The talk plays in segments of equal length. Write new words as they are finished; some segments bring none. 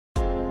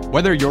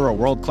Whether you're a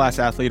world-class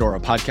athlete or a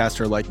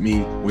podcaster like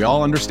me, we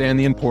all understand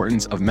the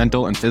importance of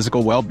mental and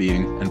physical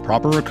well-being and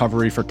proper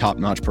recovery for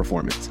top-notch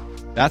performance.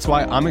 That's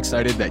why I'm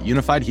excited that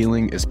Unified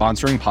Healing is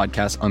sponsoring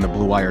podcasts on the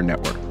Blue Wire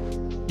Network.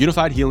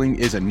 Unified Healing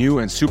is a new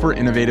and super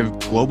innovative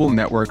global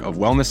network of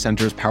wellness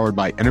centers powered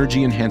by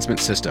Energy Enhancement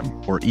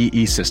System, or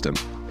EE System.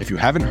 If you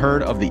haven't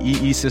heard of the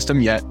EE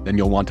System yet, then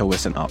you'll want to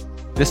listen up.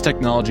 This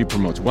technology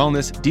promotes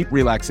wellness, deep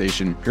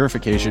relaxation,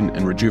 purification,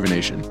 and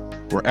rejuvenation.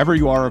 Wherever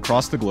you are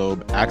across the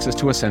globe, access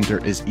to a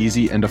center is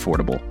easy and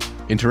affordable.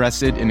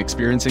 Interested in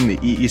experiencing the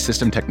EE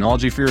System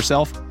technology for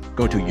yourself?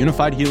 Go to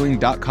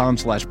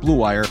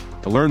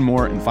unifiedhealing.com/bluewire to learn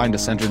more and find a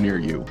center near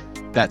you.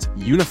 That's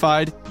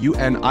unified,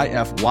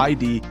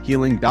 UNIFYD,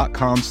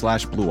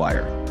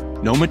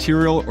 healing.com/bluewire. No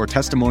material or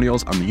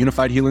testimonials on the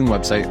Unified Healing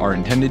website are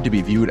intended to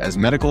be viewed as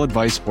medical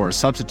advice or a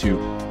substitute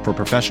for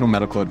professional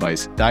medical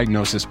advice,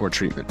 diagnosis, or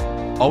treatment.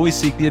 Always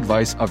seek the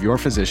advice of your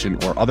physician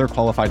or other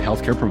qualified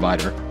healthcare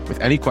provider with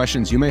any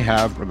questions you may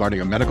have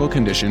regarding a medical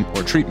condition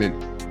or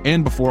treatment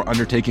and before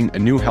undertaking a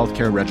new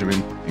healthcare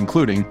regimen,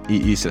 including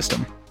EE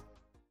System.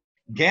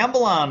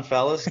 Gamble on,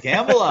 fellas.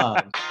 Gamble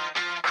on.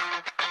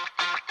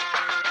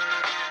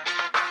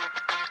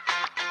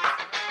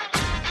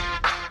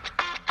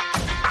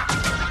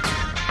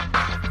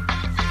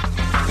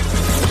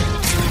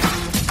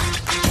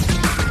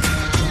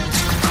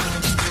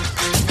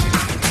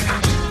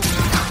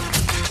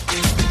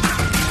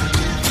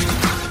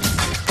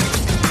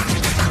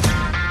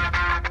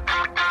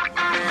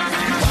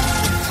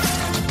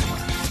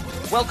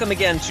 Welcome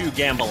again to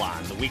Gamble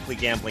On, the weekly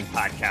gambling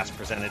podcast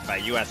presented by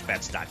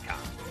USBets.com.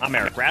 I'm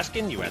Eric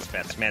Raskin,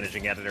 USBets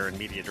managing editor and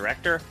media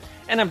director,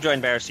 and I'm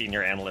joined by our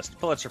senior analyst,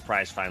 Pulitzer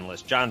Prize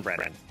finalist, John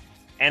Brennan.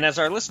 And as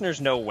our listeners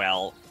know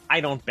well,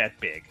 I don't bet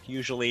big,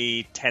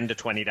 usually $10 to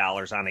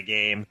 $20 on a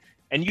game.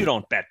 And you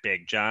don't bet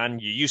big, John.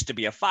 You used to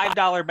be a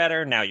 $5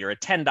 bettor. Now you're a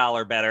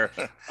 $10 bettor,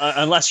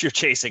 unless you're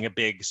chasing a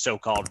big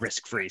so-called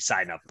risk-free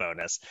sign-up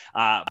bonus.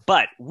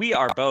 But we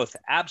are both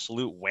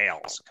absolute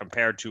whales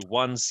compared to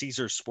one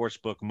Caesars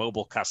Sportsbook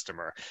mobile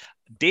customer.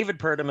 David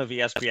Purdom of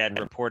ESPN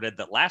reported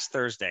that last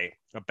Thursday,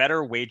 a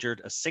bettor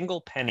wagered a single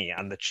penny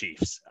on the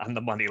Chiefs on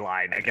the money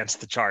line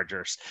against the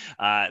Chargers.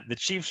 The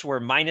Chiefs were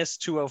minus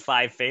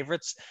 205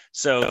 favorites,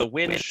 so the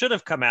win should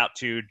have come out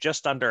to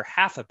just under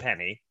half a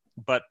penny.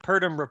 But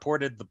Purdom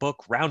reported the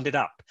book rounded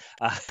up,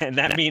 and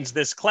that means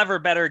this clever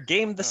bettor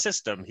gamed the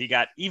system. He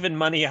got even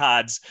money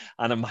odds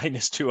on a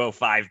minus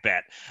 205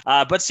 bet.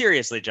 But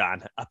seriously,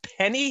 John, a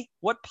penny?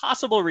 What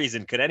possible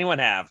reason could anyone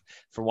have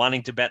for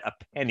wanting to bet a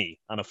penny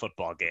on a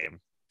football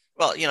game?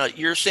 Well,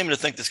 you're seeming to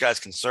think this guy's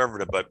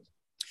conservative, but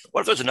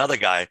what if there's another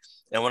guy?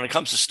 And when it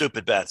comes to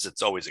stupid bets,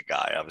 it's always a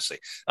guy, obviously.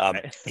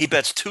 Right. He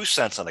bets 2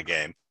 cents on a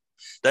game,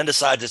 then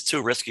decides it's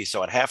too risky.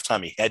 So at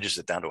halftime, he hedges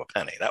it down to a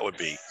penny. That would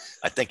be,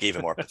 I think,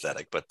 even more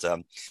pathetic. But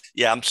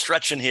yeah, I'm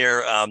stretching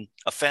here.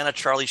 A fan of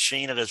Charlie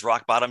Sheen at his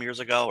rock bottom years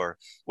ago, or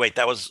wait,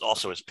 that was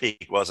also his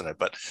peak, wasn't it?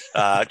 But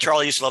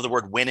Charlie used to love the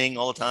word winning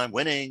all the time.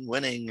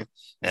 Winning.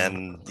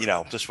 And,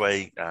 this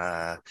way,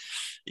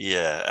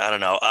 yeah, I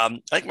don't know.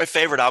 I think my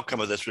favorite outcome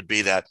of this would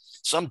be that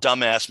some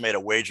dumbass made a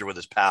wager with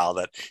his pal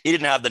that he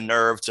didn't have the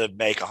nerve to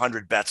make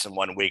 100 bets in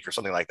 1 week or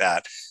something like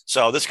that.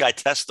 So this guy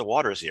tests the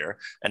waters here,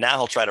 and now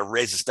he'll try to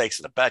raise the stakes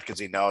in a bet because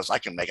he knows I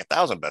can make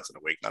 1,000 bets in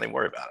a week, not even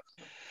worry about it.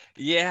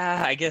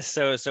 Yeah, I guess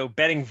so. So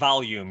betting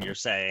volume, you're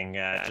saying,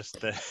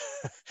 just the.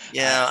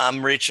 Yeah,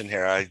 I'm reaching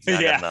here. I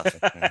got nothing.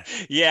 Yeah.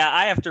 Yeah,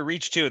 I have to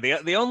reach too.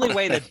 The only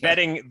way that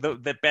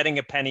betting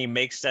a penny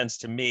makes sense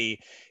to me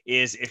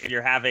is if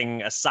you're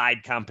having a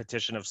side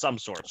competition of some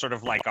sort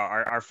of like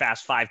our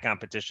Fast Five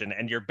competition,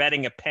 and you're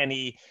betting a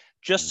penny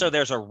just so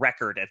there's a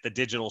record at the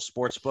digital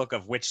sports book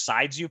of which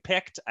sides you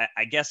picked.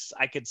 I guess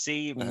I could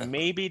see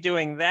maybe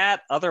doing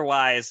that.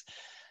 Otherwise,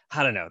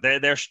 I don't know.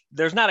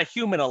 There's not a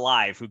human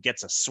alive who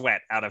gets a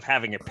sweat out of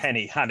having a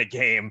penny on a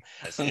game.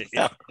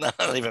 No,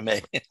 not even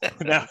me.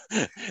 No.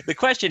 The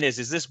question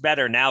is this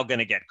bettor now going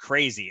to get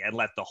crazy and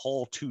let the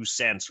whole 2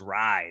 cents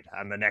ride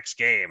on the next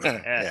game?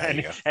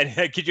 And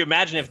could you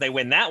imagine if they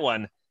win that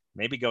one?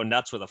 Maybe go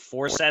nuts with a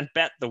 4-cent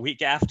bet the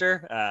week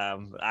after. I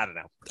don't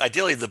know.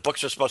 Ideally, the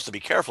books are supposed to be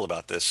careful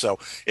about this. So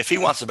if he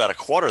wants to bet a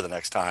quarter the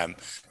next time,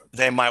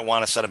 they might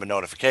want to set him a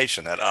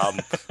notification that,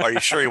 are you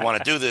sure you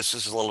want to do this?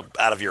 This is a little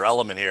out of your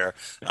element here.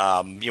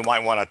 You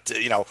might want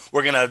to,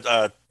 we're going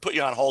to put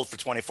you on hold for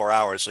 24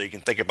 hours so you can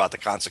think about the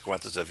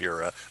consequences of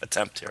your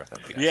attempt here.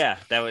 Yeah,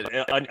 that was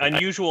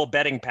unusual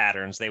betting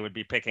patterns they would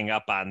be picking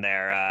up on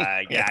there.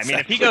 Yeah, I mean,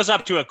 if he goes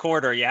up to a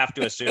quarter, you have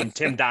to assume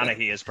Tim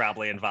Donaghy is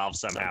probably involved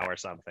somehow or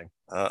something.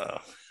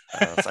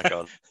 It's not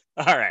going.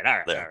 All right.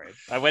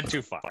 I went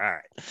too far. All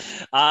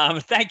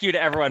right. Thank you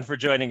to everyone for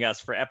joining us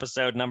for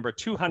episode number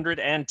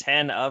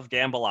 210 of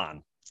Gamble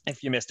On.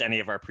 If you missed any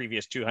of our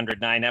previous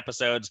 209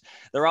 episodes,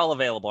 they're all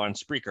available on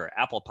Spreaker,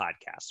 Apple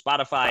Podcasts,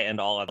 Spotify, and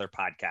all other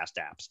podcast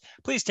apps.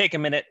 Please take a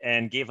minute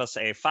and give us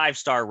a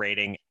 5-star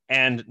rating.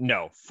 And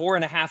no,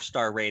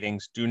 4.5-star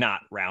ratings do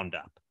not round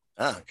up.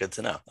 Good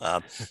to know.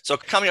 So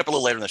coming up a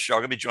little later in the show,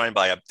 I'm going to be joined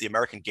by the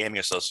American Gaming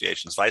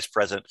Association's Vice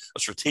President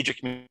of Strategic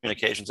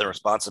Communications and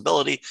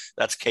Responsibility.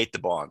 That's Cait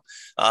DeBaun.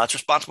 It's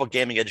Responsible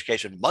Gaming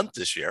Education Month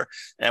this year,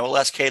 and we'll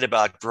ask Cait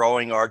about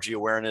growing RG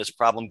awareness,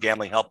 problem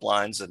gambling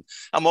helplines, and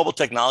how mobile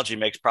technology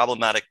makes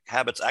problematic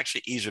habits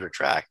actually easier to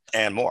track,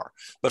 and more.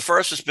 But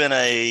first, it's been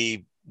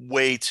a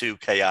way too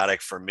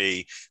chaotic for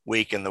me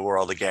week in the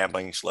world of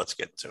gambling, so let's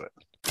get to it.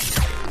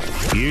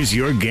 Here's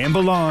your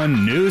Gamble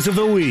On News of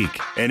the Week,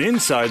 an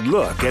inside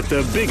look at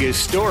the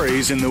biggest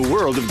stories in the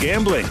world of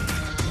gambling.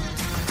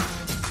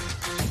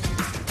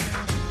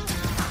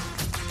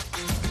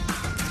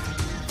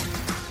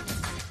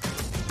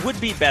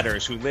 Would-be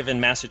bettors who live in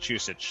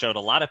Massachusetts showed a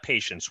lot of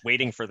patience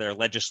waiting for their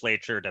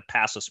legislature to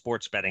pass a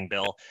sports betting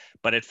bill,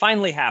 but it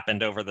finally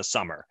happened over the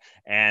summer.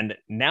 And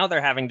now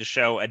they're having to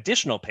show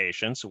additional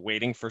patience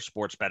waiting for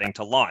sports betting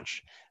to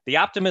launch. The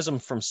optimism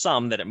from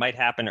some that it might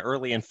happen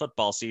early in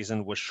football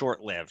season was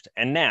short-lived.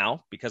 And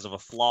now, because of a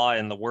flaw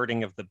in the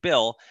wording of the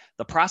bill,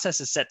 the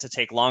process is set to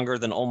take longer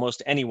than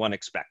almost anyone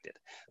expected.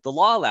 The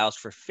law allows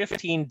for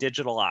 15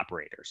 digital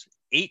operators,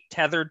 8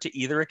 tethered to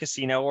either a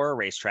casino or a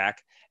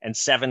racetrack, and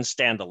 7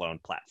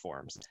 standalone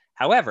platforms.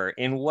 However,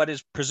 in what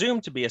is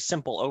presumed to be a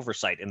simple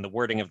oversight in the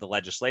wording of the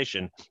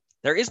legislation,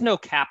 there is no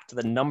cap to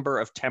the number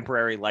of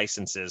temporary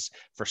licenses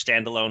for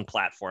standalone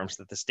platforms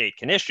that the state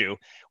can issue,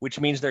 which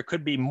means there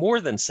could be more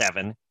than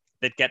 7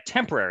 that get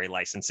temporary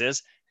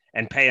licenses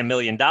and pay $1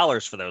 million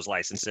for those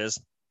licenses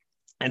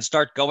and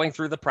start going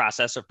through the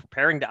process of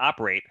preparing to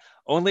operate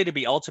only to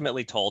be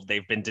ultimately told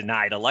they've been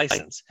denied a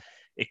license.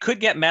 It could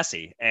get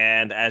messy,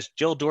 and as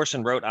Jill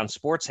Dorson wrote on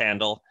Sports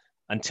Handle,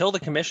 until the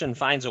commission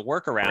finds a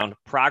workaround,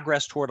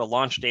 progress toward a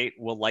launch date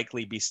will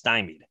likely be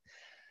stymied.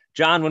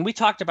 John, when we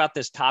talked about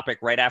this topic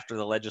right after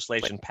the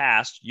legislation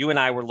passed, you and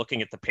I were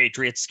looking at the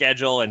Patriots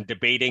schedule and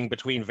debating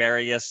between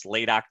various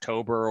late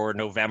October or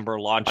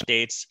November launch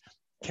dates.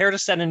 Care to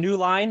set a new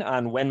line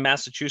on when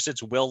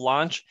Massachusetts will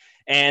launch?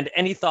 And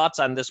any thoughts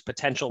on this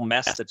potential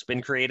mess that's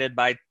been created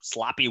by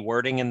sloppy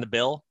wording in the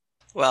bill?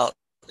 Well,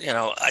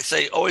 I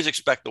say always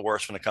expect the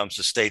worst when it comes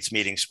to states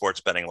meeting sports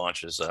betting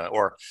launches,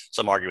 or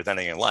some argue with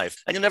anything in life,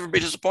 and you'll never be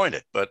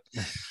disappointed. But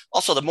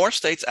also, the more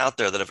states out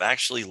there that have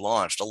actually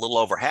launched, a little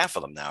over half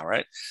of them now,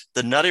 right?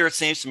 The nuttier it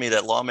seems to me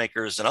that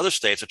lawmakers in other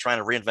states are trying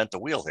to reinvent the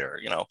wheel here.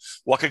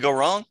 What could go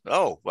wrong?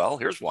 Oh, well,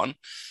 here's one.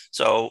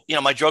 So,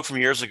 my joke from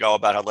years ago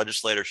about how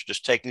legislators should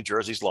just take New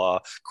Jersey's law,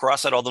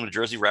 cross out all the New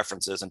Jersey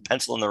references, and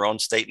pencil in their own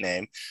state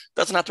name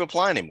doesn't have to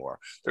apply anymore.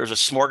 There's a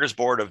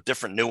smorgasbord of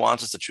different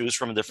nuances to choose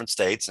from in different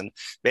states, and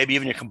maybe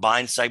even you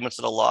combine segments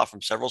of the law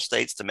from several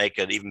states to make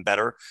an even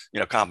better,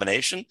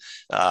 combination.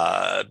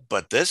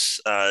 But this,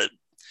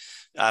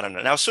 I don't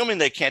know. Now, assuming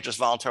they can't just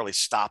voluntarily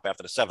stop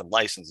after the 7th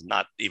license and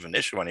not even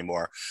issue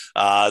anymore,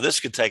 this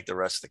could take the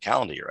rest of the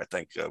calendar year, I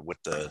think, with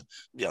the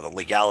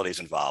legalities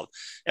involved.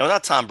 And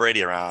without Tom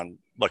Brady around,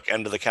 look,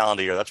 end of the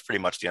calendar year, that's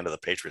pretty much the end of the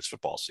Patriots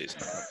football season.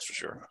 That's for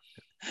sure.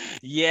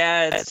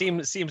 Yeah,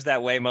 it seems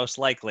that way, most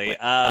likely.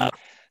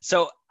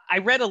 So I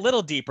read a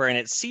little deeper, and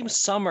it seems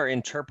some are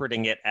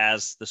interpreting it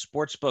as the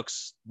sports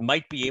books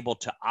might be able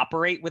to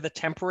operate with a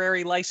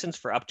temporary license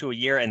for up to a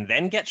year and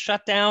then get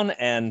shut down.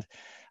 And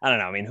I don't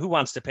know. I mean, who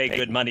wants to pay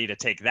good money to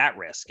take that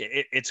risk?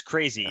 It's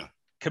crazy. Yeah.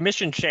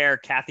 Commission Chair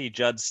Kathy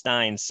Judd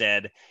Stein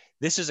said,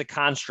 "This is a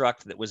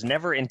construct that was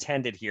never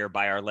intended here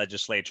by our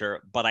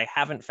legislature, but I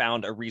haven't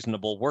found a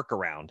reasonable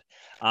workaround."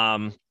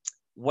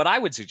 What I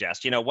would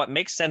suggest, what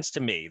makes sense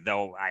to me,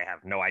 though I have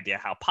no idea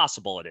how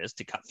possible it is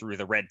to cut through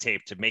the red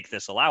tape to make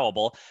this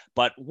allowable,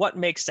 but what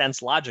makes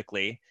sense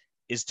logically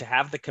is to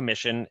have the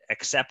commission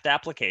accept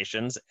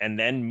applications and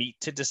then meet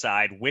to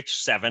decide which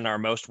 7 are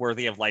most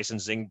worthy of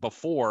licensing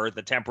before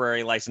the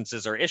temporary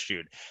licenses are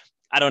issued.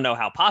 I don't know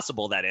how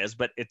possible that is,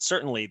 but it's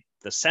certainly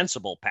the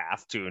sensible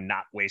path to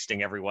not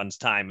wasting everyone's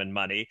time and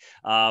money.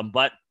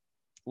 But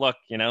look,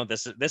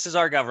 this is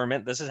our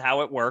government. This is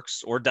how it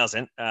works or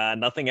doesn't.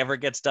 Nothing ever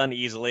gets done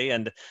easily,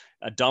 and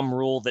a dumb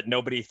rule that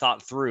nobody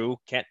thought through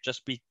can't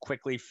just be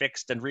quickly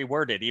fixed and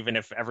reworded, even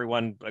if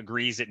everyone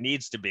agrees it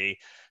needs to be.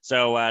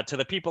 So to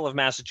the people of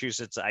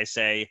Massachusetts, I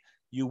say,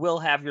 you will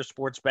have your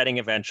sports betting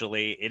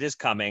eventually. It is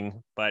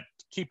coming, but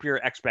keep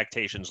your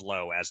expectations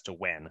low as to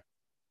when.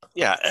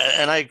 Yeah,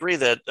 and I agree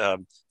that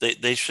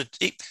they should.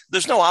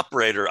 There's no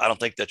operator, I don't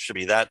think, that should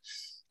be that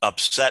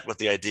upset with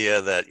the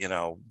idea that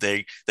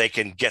they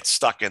can get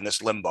stuck in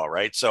this limbo,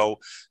 right? So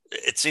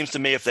it seems to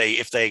me if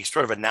they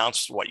sort of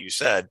announce what you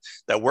said,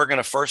 that we're going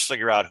to first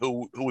figure out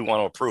who we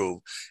want to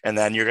approve, and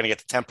then you're going to get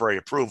the temporary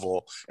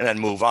approval and then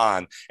move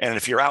on. And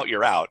if you're out,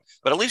 you're out.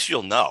 But at least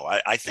you'll know.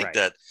 I think right.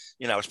 That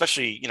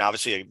especially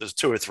obviously there's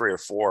 2 or 3 or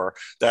 4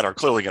 that are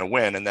clearly going to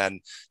win, and then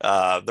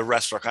the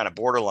rest are kind of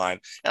borderline.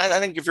 And I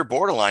think if you're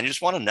borderline, you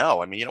just want to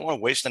know. I mean, you don't want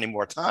to waste any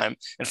more time,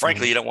 and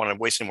frankly, you don't want to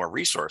waste any more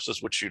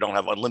resources, which you don't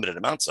have unlimited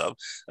amounts of,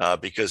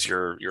 because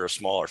you're a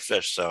smaller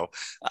fish. So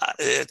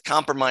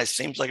compromise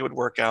seems like it would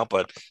work out,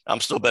 but I'm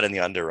still betting the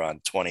under on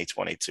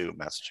 2022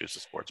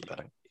 Massachusetts sports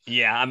betting.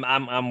 Yeah,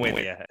 I'm with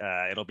you.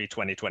 It'll be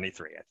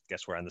 2023. I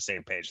guess we're on the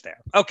same page there.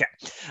 Okay.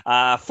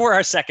 For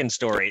our second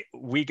story,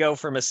 we go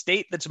from a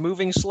state that's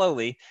moving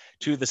slowly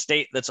to the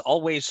state that's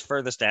always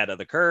furthest ahead of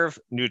the curve,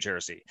 New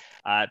Jersey.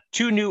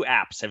 Two new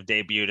apps have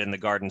debuted in the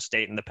Garden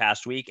State in the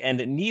past week, and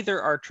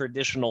neither are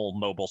traditional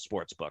mobile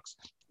sports books.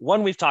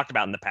 One we've talked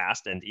about in the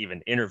past and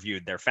even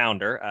interviewed their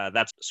founder.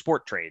 That's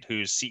Sporttrade,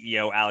 whose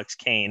CEO, Alex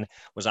Cait,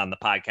 was on the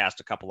podcast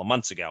a couple of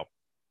months ago.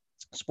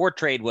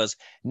 Sporttrade was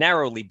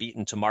narrowly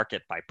beaten to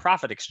market by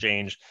Profit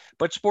Exchange,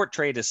 but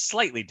Sporttrade is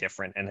slightly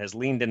different and has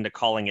leaned into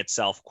calling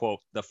itself, quote,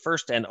 the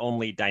first and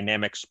only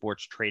dynamic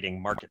sports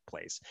trading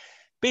marketplace.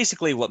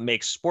 Basically, what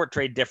makes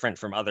Sporttrade different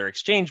from other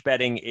exchange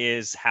betting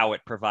is how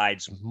it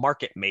provides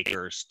market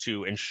makers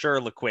to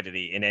ensure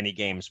liquidity in any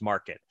game's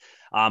market.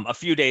 A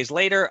few days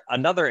later,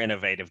 another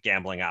innovative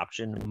gambling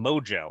option,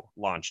 Mojo,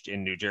 launched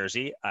in New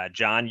Jersey.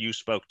 John, you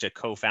spoke to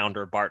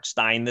co-founder Bart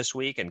Stein this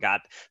week and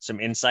got some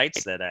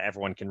insights that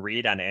everyone can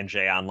read on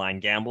NJ Online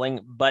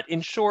Gambling. But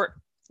in short,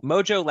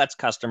 Mojo lets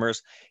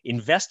customers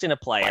invest in a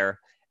player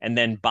and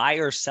then buy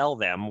or sell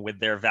them with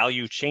their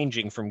value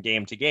changing from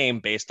game to game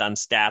based on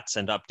stats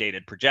and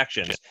updated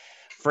projections.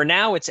 For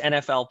now, it's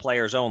NFL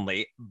players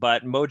only,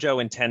 but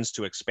Mojo intends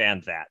to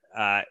expand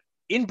that.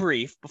 In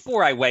brief,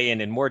 before I weigh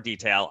in more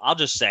detail, I'll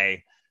just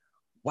say,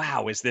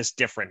 wow, is this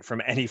different from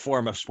any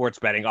form of sports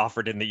betting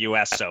offered in the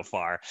U.S. so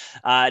far?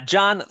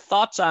 John,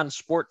 thoughts on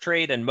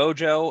Sporttrade and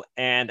Mojo?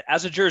 And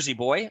as a Jersey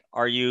boy,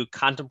 are you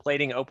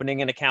contemplating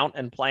opening an account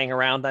and playing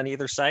around on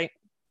either site?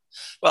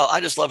 Well,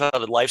 I just love how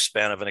the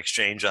lifespan of an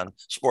exchange on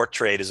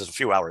Sporttrade is a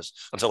few hours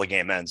until the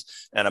game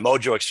ends. And a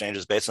Mojo exchange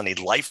is based on the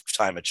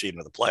lifetime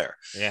achievement of the player.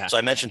 Yeah. So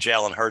I mentioned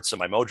Jalen Hurts in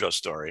my Mojo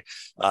story.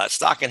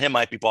 Stock in him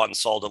might be bought and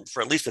sold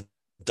for at least a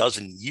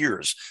dozen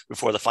years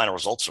before the final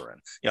results are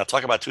in.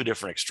 Talk about two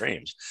different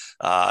extremes.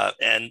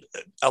 And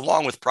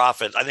along with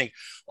Profit, I think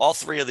all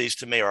three of these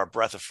to me are a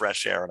breath of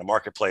fresh air in a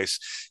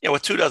marketplace.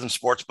 With 24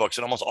 sports books,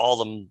 and almost all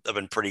of them have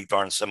been pretty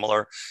darn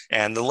similar.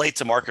 And the late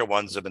to market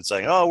ones have been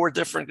saying, oh, we're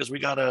different because we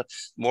got a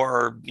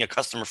more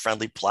customer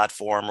friendly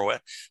platform or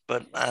what.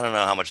 But I don't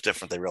know how much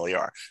different they really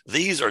are.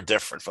 These are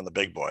different from the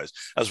big boys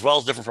as well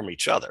as different from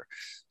each other.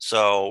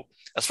 So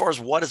as far as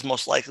what is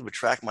most likely to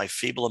attract my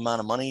feeble amount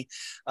of money,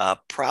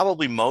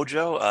 probably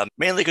Mojo,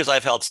 mainly because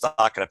I've held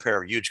stock in a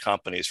pair of huge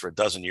companies for a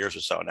dozen years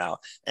or so now,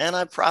 and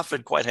I've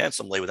profited quite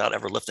handsomely without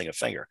ever lifting a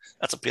finger.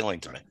 That's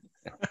appealing to me.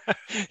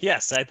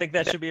 Yes, I think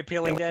that should be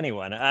appealing to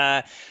anyone.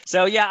 I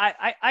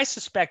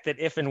suspect that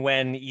if and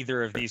when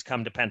either of these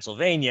come to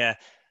Pennsylvania,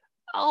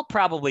 I'll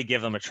probably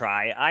give them a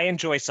try. I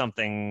enjoy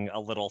something a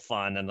little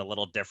fun and a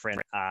little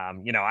different.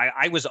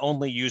 I was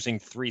only using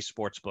 3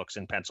 sports books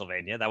in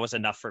Pennsylvania. That was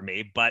enough for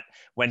me. But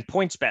when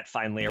PointsBet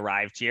finally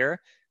arrived here,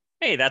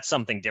 hey, that's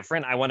something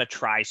different. I want to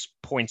try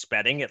points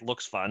betting. It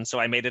looks fun.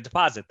 So I made a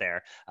deposit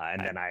there. And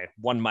then I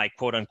won my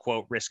quote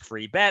unquote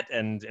risk-free bet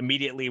and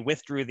immediately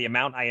withdrew the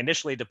amount I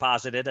initially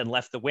deposited and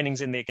left the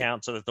winnings in the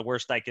account so that the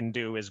worst I can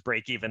do is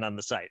break even on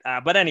the site.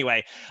 But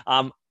anyway,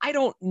 I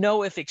don't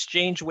know if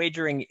exchange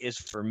wagering is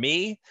for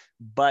me,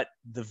 but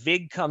the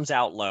VIG comes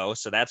out low.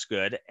 So that's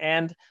good.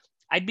 And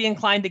I'd be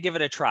inclined to give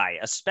it a try,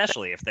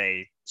 especially if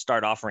they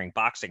start offering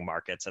boxing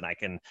markets and I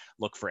can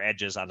look for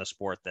edges on a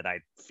sport that I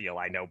feel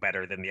I know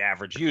better than the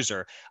average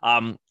user.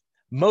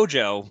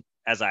 Mojo,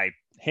 as I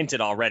hinted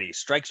already,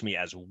 strikes me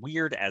as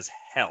weird as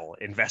hell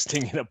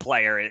investing in a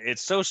player.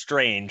 It's so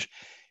strange.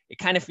 It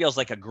kind of feels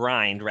like a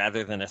grind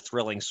rather than a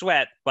thrilling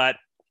sweat, but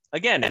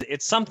again,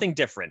 it's something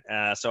different.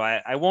 So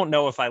I won't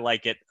know if I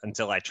like it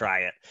until I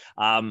try it.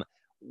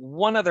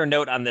 One other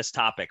note on this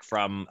topic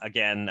from,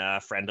 again,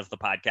 a friend of the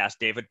podcast,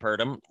 David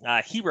Purdom.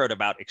 He wrote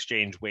about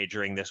exchange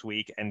wagering this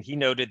week, and he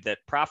noted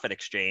that Profit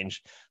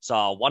Exchange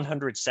saw a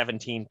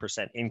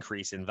 117%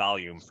 increase in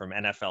volume from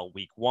NFL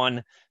Week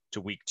 1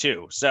 to Week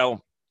 2. So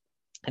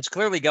it's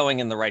clearly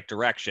going in the right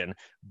direction,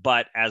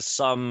 but as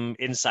some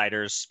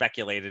insiders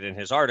speculated in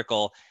his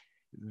article,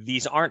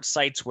 these aren't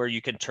sites where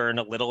you can turn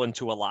a little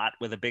into a lot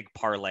with a big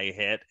parlay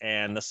hit,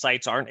 and the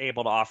sites aren't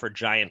able to offer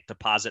giant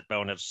deposit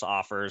bonus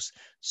offers.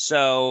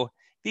 So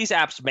these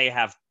apps may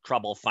have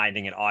trouble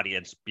finding an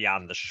audience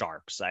beyond the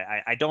sharps.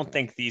 I don't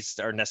think these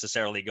are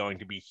necessarily going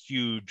to be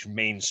huge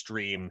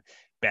mainstream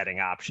betting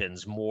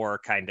options, more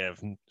kind of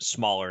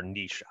smaller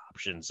niche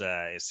options.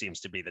 It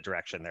seems to be the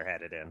direction they're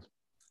headed in.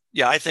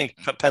 Yeah, I think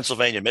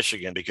Pennsylvania,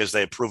 Michigan, because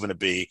they've proven to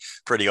be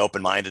pretty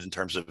open-minded in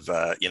terms of,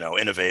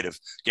 innovative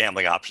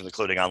gambling options,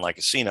 including online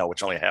casino,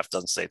 which only a half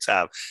dozen states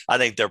have. I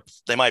think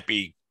they might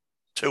be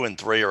 2 and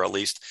 3, or at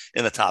least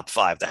in the top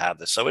 5 to have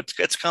this. So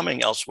it's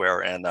coming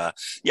elsewhere. And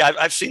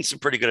I've seen some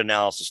pretty good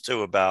analysis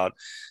too about,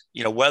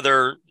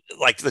 whether,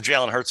 like the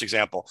Jalen Hurts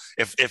example,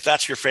 if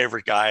that's your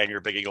favorite guy and you're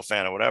a big Eagle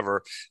fan or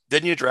whatever,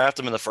 didn't you draft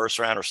him in the first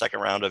round or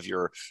second round of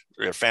your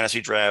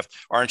fantasy draft?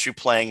 Aren't you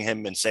playing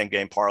him in same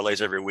game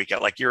parlays every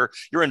weekend? Like you're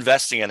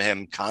investing in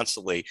him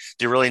constantly.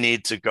 Do you really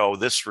need to go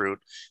this route?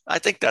 I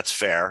think that's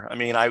fair. I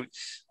mean,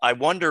 I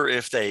wonder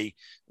if they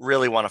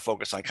really want to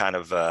focus on kind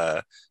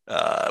of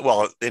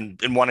well, in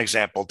one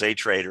example, day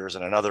traders,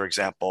 and another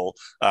example,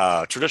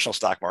 traditional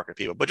stock market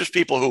people, but just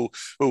people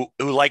who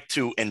like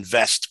to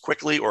invest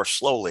quickly or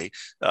slowly,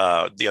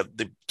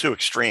 the two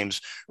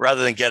extremes,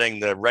 rather than getting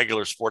the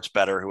regular sports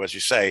bettor who, as you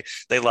say,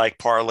 they like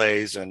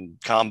parlays and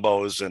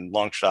combos and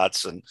long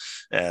shots and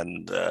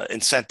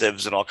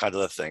incentives and all kinds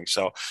of other things.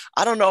 So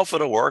I don't know if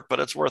it'll work, but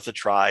it's worth a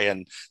try.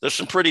 And there's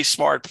some pretty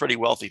smart, pretty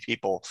wealthy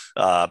people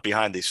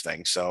behind these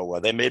things. So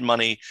they made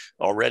money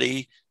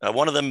already.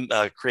 One of them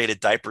created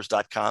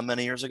diapers.com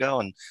many years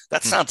ago, and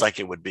that sounds like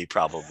it would be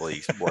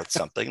probably worth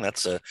something.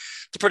 It's a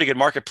pretty good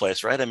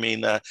marketplace, right? I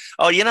mean, that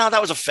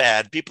was a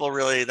fad. They're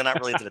not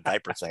really into the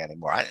diaper thing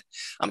anymore.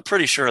 I'm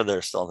pretty sure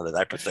they're still into the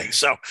diaper thing.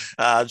 So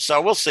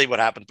we'll see what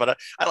happens. But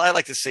I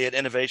like to see it.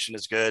 Innovation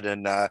is good,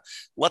 and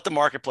let the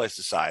marketplace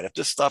decide. If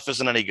this stuff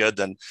isn't any good,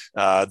 then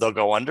they'll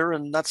go under,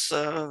 and that's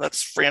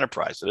free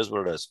enterprise. It is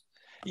what it is.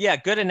 Yeah,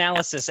 good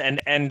analysis.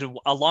 And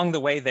along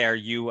the way there,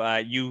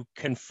 you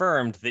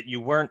confirmed that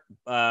you weren't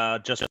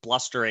just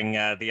blustering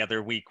the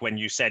other week when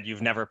you said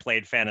you've never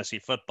played fantasy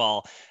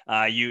football.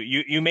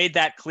 You made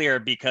that clear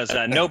because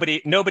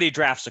nobody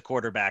drafts a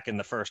quarterback in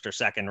the first or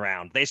second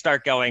round. They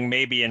start going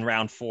maybe in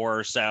round 4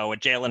 or so.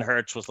 Jalen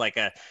Hurts was like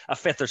a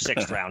 5th or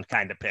 6th round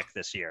kind of pick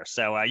this year.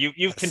 So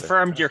you've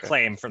confirmed your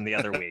claim from the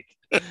other week.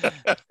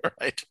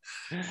 Right.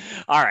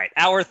 All right.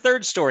 Our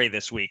third story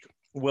this week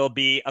will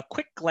be a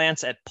quick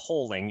glance at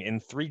polling in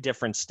 3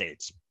 different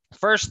states.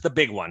 First, the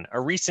big one. A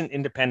recent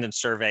independent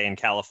survey in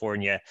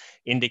California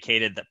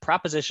indicated that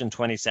Proposition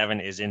 27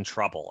 is in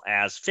trouble,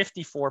 as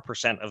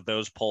 54% of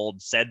those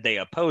polled said they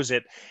oppose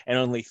it, and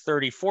only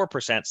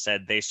 34%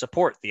 said they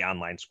support the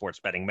online sports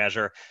betting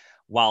measure,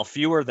 while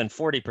fewer than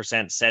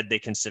 40% said they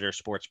consider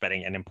sports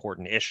betting an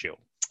important issue.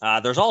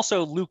 There's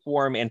also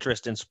lukewarm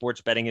interest in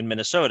sports betting in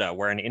Minnesota,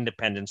 where an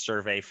independent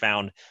survey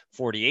found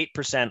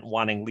 48%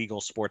 wanting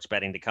legal sports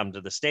betting to come to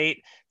the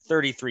state,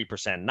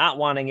 33% not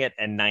wanting it,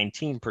 and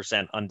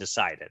 19%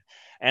 undecided.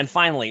 And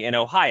finally, in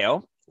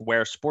Ohio,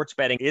 where sports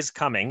betting is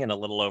coming in a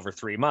little over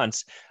 3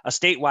 months, a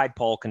statewide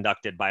poll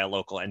conducted by a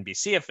local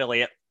NBC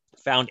affiliate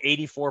found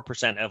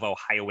 84% of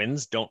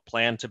Ohioans don't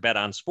plan to bet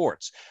on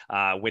sports,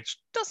 which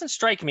doesn't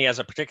strike me as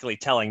a particularly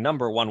telling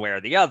number one way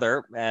or the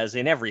other, as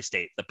in every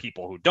state, the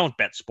people who don't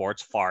bet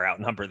sports far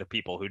outnumber the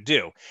people who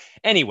do.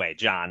 Anyway,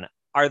 John,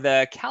 are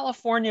the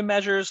California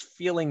measures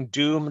feeling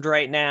doomed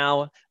right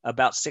now,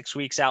 about 6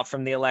 weeks out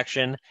from the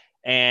election?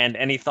 And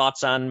any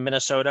thoughts on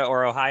Minnesota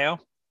or Ohio?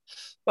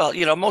 Well,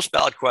 most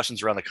ballot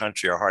questions around the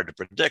country are hard to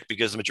predict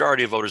because the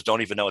majority of voters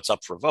don't even know it's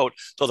up for a vote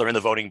until they're in the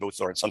voting booth,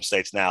 or in some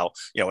states now,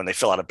 when they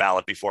fill out a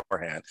ballot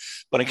beforehand.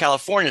 But in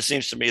California, it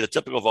seems to me the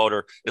typical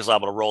voter is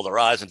liable to roll their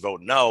eyes and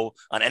vote no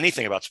on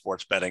anything about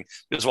sports betting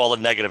because of all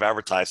the negative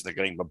advertising they're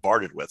getting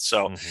bombarded with.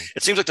 So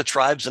It seems like the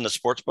tribes and the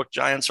sportsbook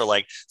giants are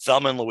like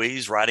Thelma and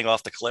Louise riding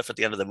off the cliff at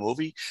the end of the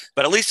movie.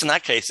 But at least in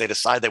that case, they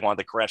decide they want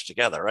to crash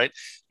together, right?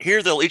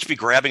 Here, they'll each be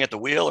grabbing at the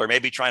wheel or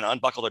maybe trying to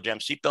unbuckle their damn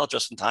seatbelt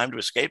just in time to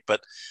escape. But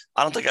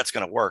I don't think that's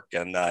going to work,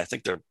 and I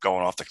think they're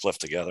going off the cliff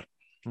together.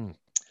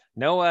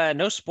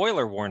 No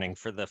spoiler warning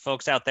for the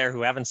folks out there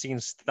who haven't seen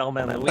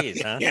Thelma and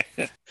Louise, huh? Yeah.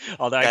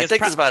 Although I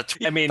think there's about a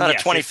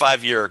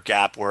 25-year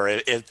gap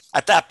where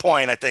at that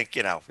point, I think,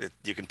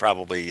 you can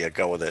probably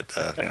go with it.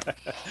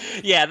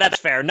 Yeah, that's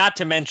fair. Not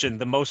to mention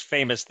the most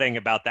famous thing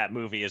about that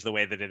movie is the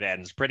way that it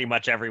ends. Pretty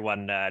much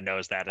everyone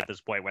knows that at this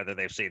point, whether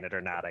they've seen it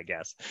or not, I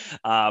guess.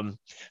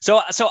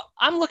 So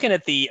I'm looking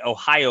at the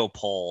Ohio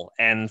poll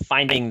and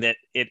finding that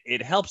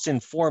it helps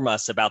inform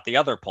us about the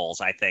other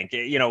polls, I think.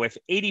 If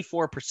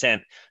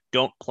 84%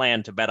 don't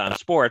plan to bet on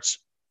sports,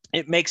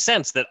 it makes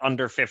sense that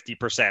under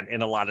 50%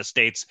 in a lot of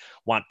states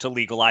want to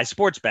legalize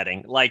sports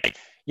betting. Like,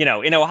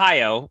 in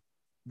Ohio,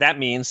 that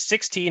means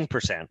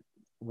 16%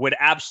 would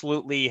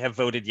absolutely have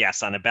voted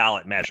yes on a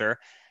ballot measure.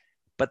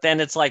 But then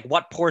it's like,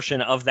 what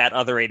portion of that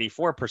other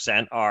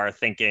 84% are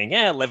thinking,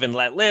 live and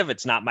let live,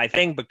 it's not my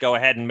thing, but go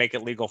ahead and make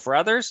it legal for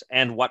others?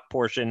 And what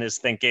portion is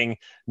thinking,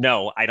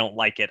 no, I don't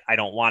like it, I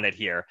don't want it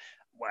here?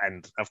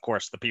 And of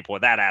course, the people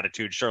with that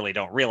attitude surely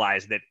don't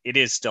realize that it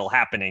is still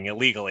happening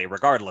illegally,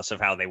 regardless of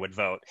how they would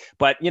vote.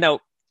 But,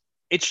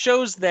 it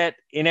shows that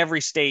in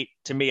every state,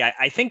 to me,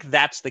 I think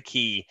that's the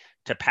key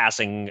to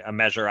passing a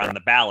measure on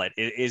the ballot,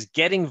 is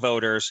getting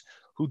voters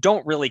who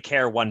don't really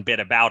care one bit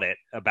about it,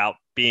 about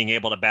being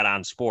able to bet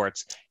on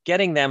sports,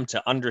 getting them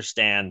to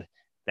understand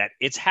that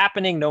it's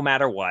happening no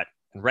matter what.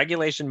 And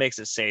regulation makes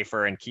it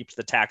safer and keeps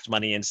the tax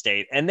money in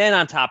state. And then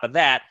on top of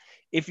that,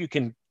 if you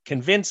can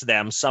convince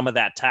them some of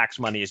that tax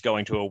money is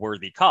going to a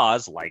worthy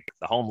cause, like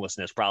the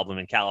homelessness problem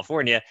in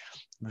California,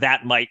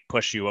 that might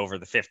push you over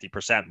the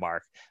 50%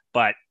 mark.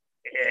 But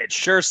it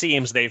sure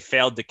seems they've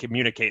failed to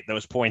communicate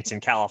those points in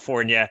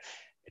California.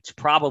 It's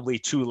probably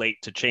too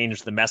late to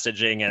change the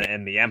messaging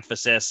and the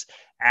emphasis,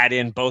 add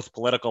in both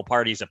political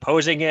parties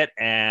opposing it,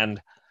 and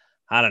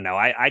I don't know.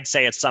 I'd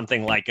say it's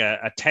something like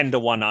a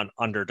 10-1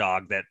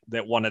 underdog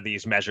that one of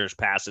these measures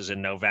passes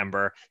in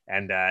November.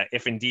 And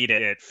if indeed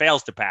it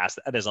fails to pass,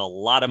 that is a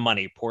lot of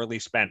money poorly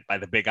spent by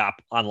the big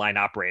online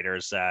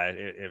operators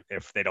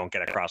if they don't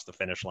get across the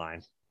finish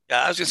line.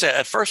 I was going to say,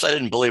 at first, I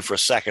didn't believe for a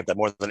second that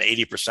more than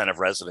 80% of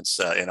residents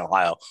in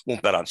Ohio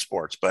won't bet on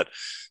sports. But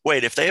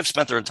wait, if they have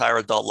spent their entire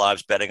adult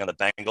lives betting on the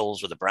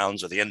Bengals or the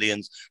Browns or the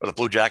Indians or the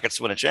Blue Jackets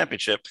to win a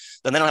championship,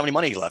 then they don't have any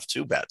money left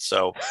to bet.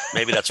 So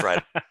maybe that's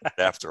right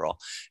after all.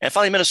 And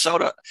finally,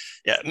 Minnesota.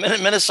 Yeah,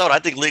 Minnesota, I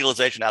think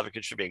legalization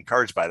advocates should be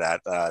encouraged by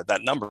that.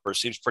 That number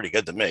seems pretty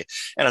good to me.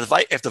 And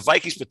if the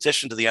Vikings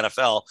petition to the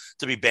NFL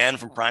to be banned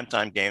from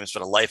primetime games for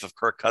the life of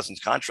Kirk Cousins'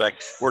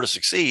 contract were to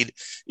succeed,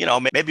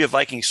 maybe a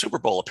Viking Super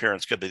Bowl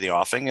appearance could be the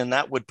offing, and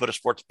that would put a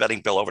sports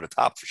betting bill over the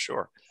top for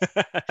sure.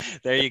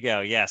 There you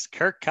go. Yes,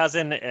 Kirk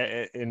Cousin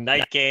in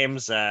night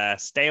games.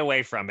 Stay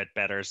away from it,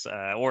 bettors,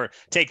 or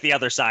take the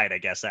other side, I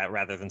guess,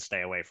 rather than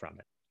stay away from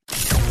it.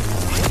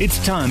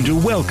 It's time to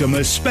welcome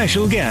a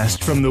special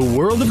guest from the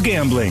world of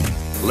gambling.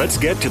 Let's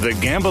get to the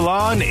Gamble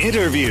On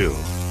interview.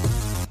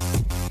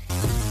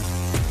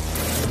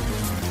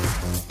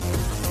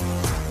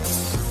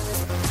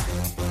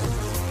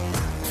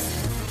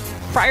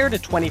 Prior to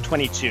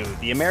 2022,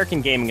 the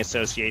American Gaming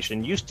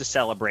Association used to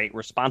celebrate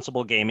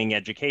Responsible Gaming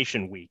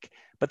Education Week.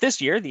 But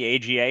this year, the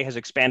AGA has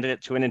expanded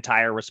it to an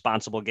entire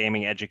Responsible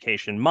Gaming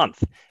Education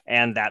Month.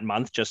 And that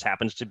month just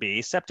happens to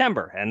be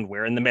September, and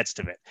we're in the midst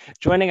of it.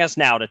 Joining us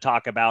now to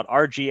talk about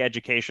RG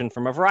education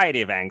from a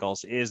variety of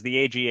angles is the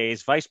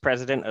AGA's Vice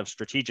President of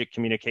Strategic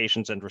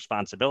Communications and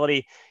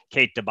Responsibility,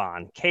 Cait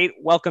DeBaun. Cait,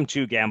 welcome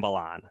to Gamble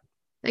On.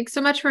 Thanks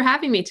so much for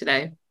having me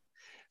today.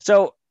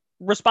 So,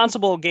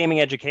 Responsible Gaming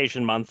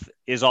Education Month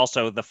is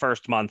also the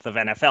first month of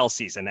NFL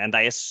season, and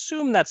I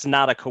assume that's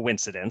not a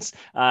coincidence.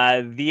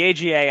 The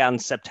AGA on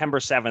September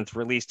 7th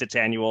released its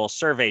annual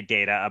survey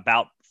data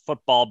about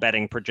football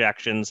betting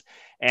projections,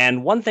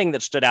 and one thing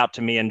that stood out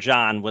to me and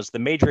John was the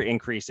major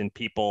increase in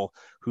people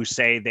who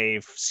say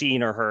they've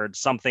seen or heard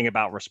something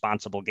about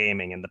responsible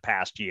gaming in the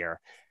past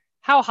year.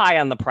 How high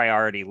on the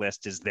priority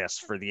list is this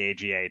for the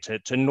AGA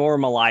to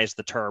normalize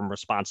the term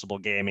responsible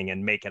gaming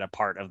and make it a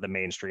part of the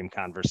mainstream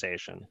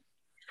conversation?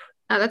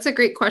 That's a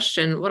great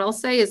question. What I'll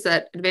say is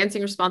that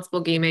advancing responsible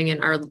gaming and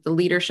the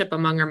leadership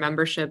among our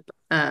membership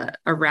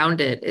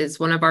around it is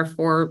one of our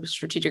 4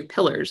 strategic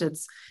pillars.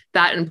 It's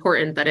that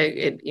important that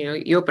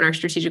you open our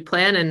strategic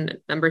plan, and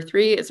number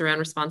 3 is around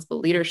responsible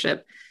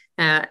leadership.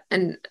 And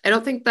I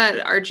don't think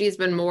that RG has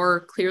been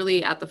more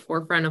clearly at the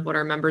forefront of what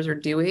our members are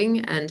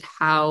doing and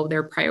how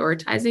they're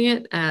prioritizing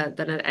it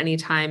than at any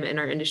time in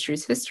our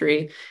industry's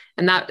history.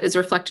 And that is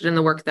reflected in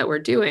the work that we're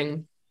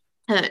doing.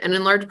 And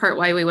in large part,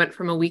 why we went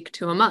from a week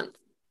to a month.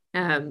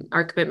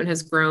 Our commitment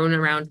has grown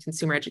around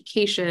consumer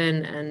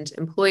education and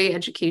employee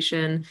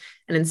education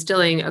and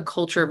instilling a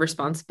culture of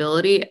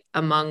responsibility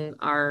among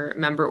our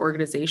member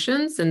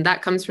organizations. And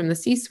that comes from the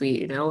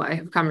C-suite. I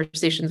have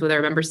conversations with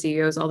our member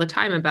CEOs all the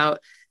time about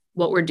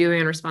what we're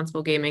doing in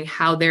responsible gaming,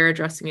 how they're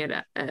addressing it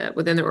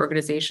within their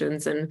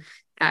organizations. And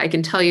I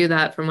can tell you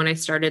that from when I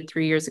started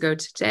 3 years ago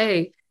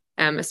today,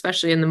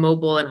 especially in the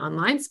mobile and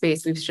online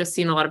space, we've just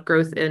seen a lot of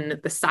growth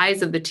in the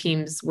size of the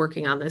teams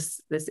working on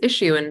this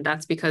issue. And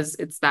that's because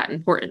it's that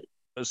important.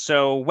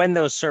 So when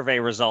those survey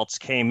results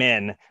came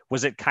in,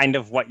 was it kind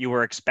of what you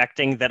were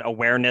expecting, that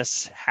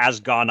awareness has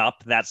gone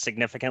up that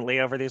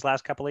significantly over these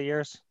last couple of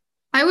years?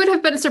 I would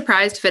have been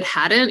surprised if it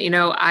hadn't.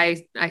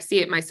 I see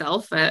it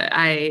myself.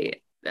 I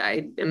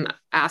am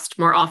asked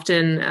more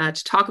often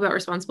to talk about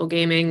responsible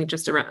gaming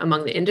just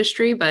among the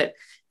industry, but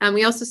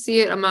we also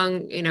see it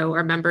among,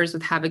 our members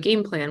with Have a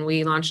Game Plan.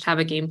 We launched Have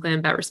a Game Plan,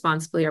 Bet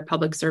Responsibly, our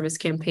public service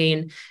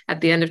campaign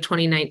at the end of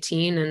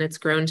 2019, and it's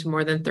grown to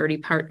more than 30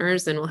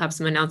 partners, and we'll have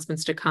some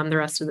announcements to come the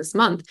rest of this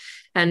month.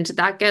 And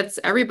that gets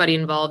everybody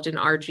involved in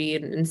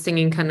RG and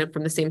singing kind of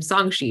from the same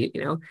song sheet,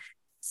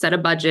 set a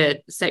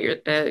budget,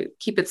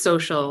 keep it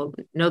social,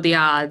 know the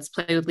odds,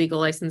 play with legal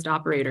licensed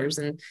operators.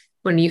 And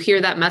when you hear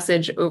that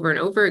message over and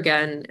over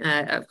again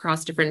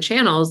across different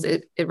channels,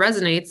 it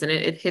resonates and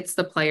it hits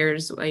the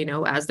players,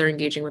 as they're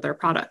engaging with our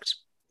product.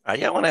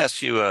 Yeah, I want to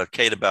ask you,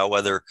 Cait, about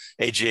whether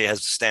AGA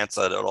has a stance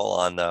at all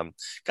on kind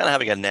of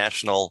having a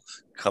national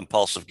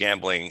compulsive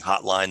gambling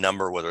hotline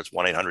number, whether it's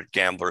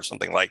 1-800-GAMBLER or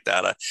something like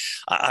that.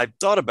 I've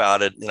thought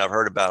about it, and I've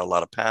heard about a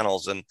lot of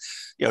panels, and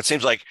it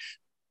seems like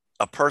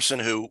a person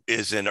who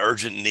is in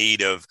urgent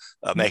need of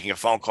making a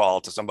phone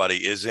call to somebody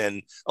is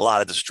in a lot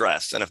of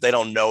distress. And if they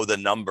don't know the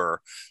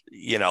number,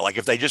 like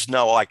if they just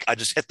know, like I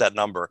just hit that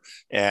number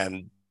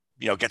and,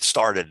 get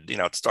started,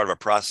 it's start of a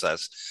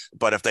process.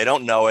 But if they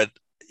don't know it,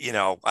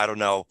 I don't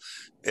know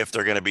if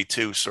they're going to be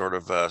too sort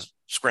of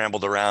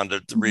scrambled around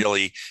to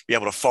really be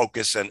able to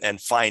focus and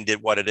find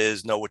it, what it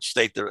is, know which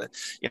state they're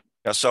in.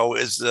 So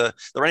is there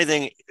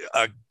anything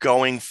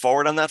going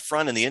forward on that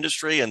front in the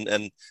industry,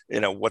 and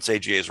what's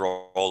AGA's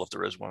role if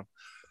there is one?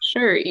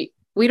 Sure.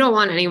 We don't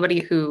want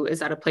anybody who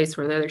is at a place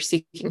where they're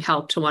seeking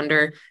help to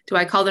wonder, do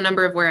I call the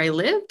number of where I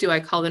live? Do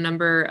I call the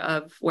number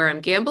of where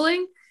I'm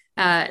gambling?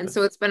 And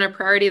so it's been a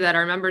priority that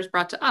our members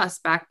brought to us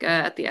back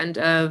at the end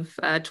of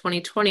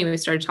 2020. We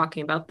started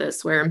talking about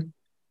this, where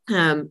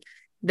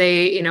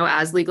they,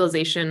 as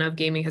legalization of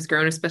gaming has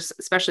grown,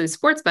 especially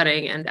sports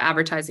betting, and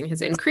advertising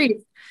has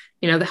increased,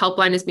 the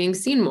helpline is being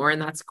seen more,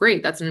 and that's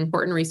great. That's an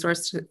important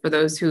resource for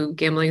those who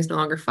gambling is no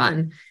longer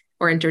fun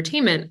or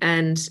entertainment.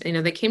 And,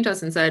 they came to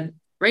us and said,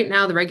 right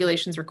now, the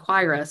regulations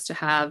require us to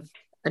have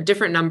a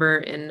different number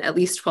in at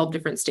least 12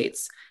 different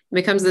states. It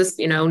becomes this,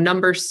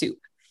 number soup.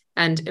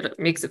 And it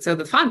makes it so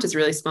the font is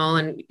really small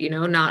and,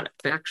 not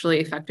an actually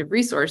effective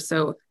resource.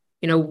 So,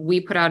 we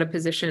put out a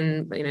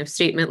position,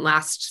 statement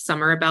last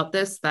summer about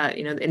this, that,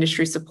 the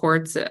industry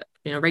supports,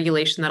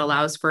 regulation that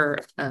allows for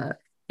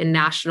in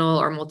national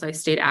or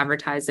multi-state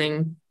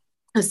advertising,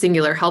 a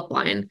singular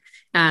helpline.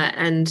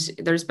 And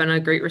there's been a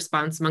great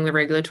response among the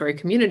regulatory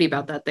community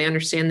about that. They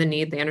understand the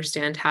need. They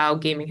understand how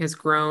gaming has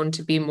grown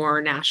to be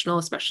more national,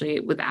 especially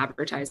with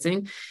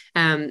advertising.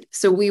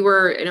 So we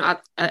were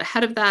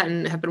ahead of that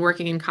and have been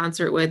working in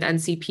concert with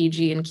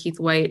NCPG and Keith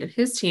White and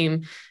his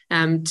team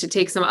to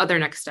take some other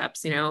next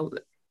steps.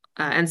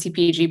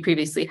 NCPG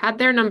previously had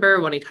their number.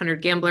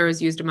 1-800-GAMBLER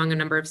was used among a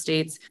number of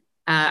states.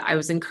 I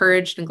was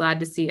encouraged and glad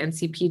to see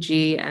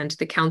NCPG and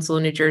the council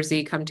in New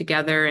Jersey come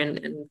together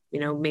and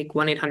make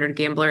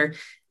 1-800-GAMBLER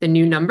the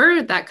new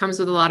number. That comes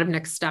with a lot of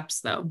next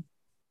steps, though.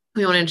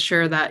 We want to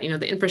ensure that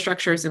the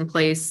infrastructure is in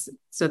place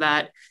so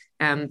that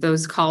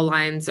those call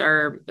lines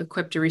are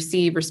equipped to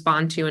receive,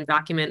 respond to, and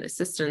document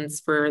assistance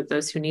for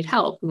those who need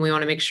help. And we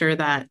want to make sure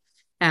that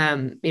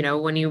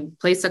when you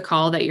place a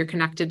call, that you're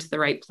connected to the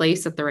right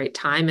place at the right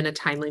time in a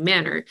timely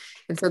manner.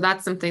 And so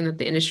that's something that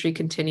the industry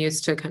continues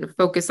to kind of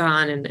focus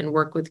on and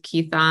work with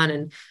Keith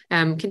on,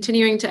 and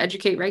continuing to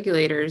educate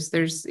regulators.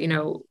 There's,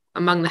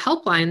 among the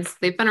helplines,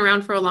 they've been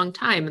around for a long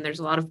time, and there's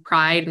a lot of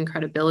pride and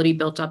credibility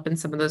built up in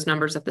some of those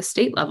numbers at the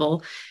state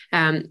level.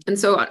 And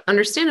so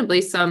understandably,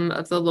 some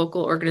of the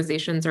local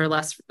organizations are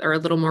a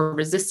little more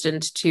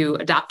resistant to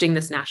adopting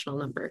this national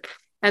number.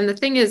 And the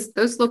thing is,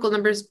 those local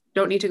numbers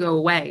don't need to go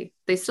away.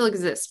 They still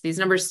exist. These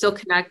numbers still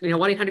connect.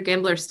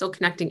 1-800-GAMBLER is still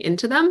connecting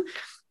into them.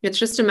 It's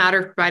just a matter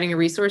of providing a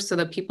resource so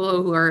that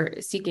people who are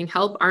seeking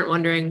help aren't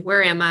wondering,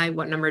 where am I?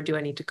 What number do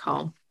I need to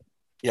call?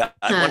 Yeah,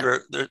 I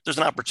wonder, there's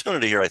an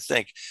opportunity here, I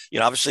think.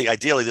 Obviously,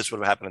 ideally, this would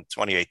have happened in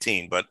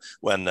 2018, but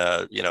when,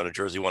 New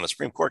Jersey won a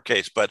Supreme Court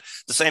case. But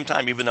at the same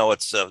time, even though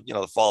it's,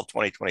 the fall of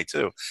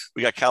 2022,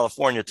 we got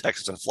California,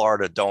 Texas, and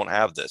Florida don't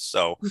have this.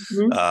 So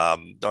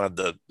don't have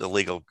the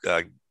legal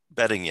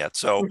betting yet.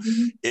 So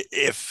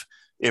if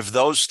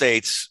those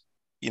states,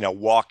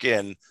 walk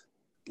in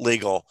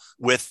legal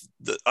with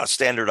a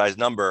standardized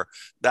number,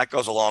 that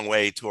goes a long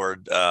way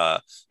toward,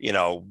 the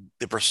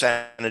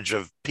percentage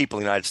of people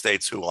in the United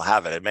States who will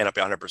have it. It may not be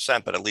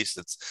 100%, but at least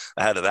it's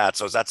ahead of that.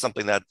 So is that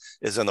something that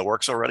is in the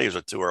works already? Or is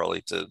it too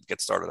early to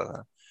get started on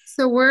that?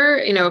 So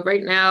we're,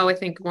 right now, I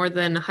think more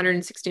than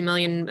 160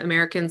 million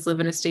Americans live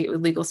in a state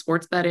with legal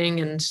sports betting,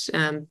 and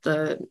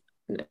the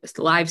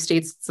live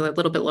states, it's a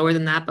little bit lower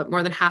than that, but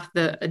more than half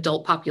the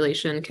adult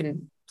population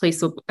can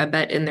place a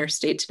bet in their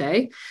state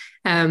today.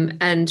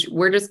 And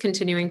we're just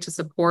continuing to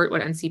support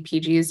what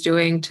NCPG is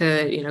doing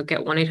to,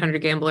 get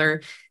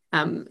 1-800-GAMBLER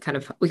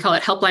we call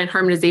it helpline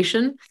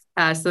harmonization.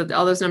 So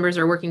all those numbers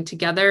are working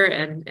together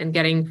and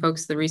getting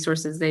folks the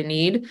resources they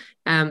need.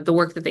 The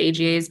work that the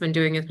AGA has been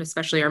doing,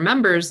 especially our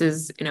members,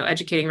 is,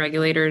 educating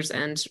regulators.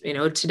 And,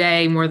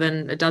 today more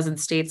than a dozen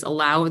states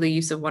allow the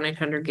use of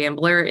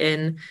 1-800-GAMBLER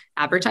in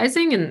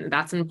advertising. And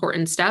that's an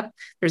important step.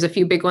 There's a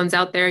few big ones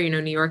out there.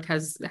 New York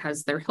has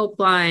their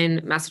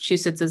helpline.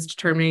 Massachusetts is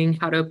determining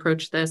how to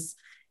approach this.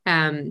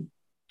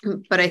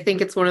 But I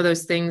think it's one of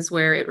those things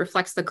where it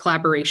reflects the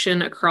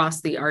collaboration across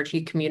the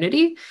RG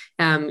community.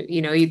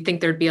 You'd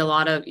think there'd be a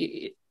lot of,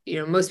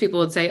 most people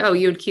would say, oh,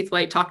 you and Keith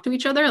White talk to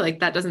each other. Like,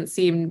 that doesn't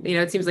seem,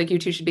 it seems like you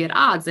two should be at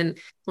odds. And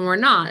when we're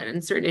not,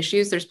 in certain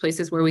issues, there's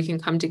places where we can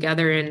come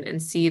together and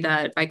see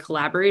that by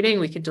collaborating,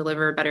 we can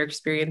deliver a better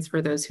experience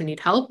for those who need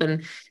help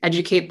and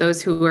educate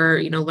those who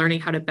are,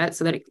 learning how to bet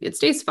so that it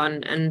stays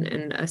fun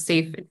and a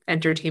safe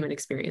entertainment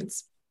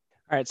experience.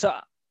 All right. So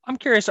I'm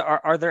curious,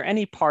 are there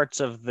any parts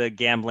of the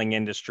gambling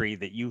industry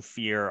that you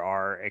fear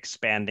are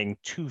expanding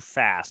too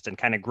fast and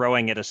kind of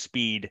growing at a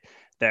speed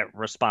that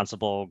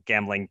responsible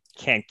gambling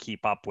can't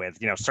keep up with?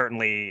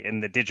 Certainly in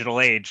the digital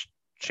age,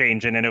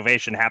 change and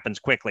innovation happens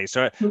quickly.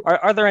 So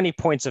are there any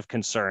points of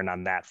concern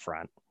on that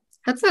front?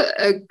 That's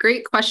a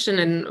great question,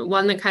 and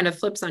one that kind of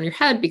flips on your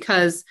head,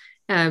 because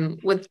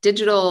with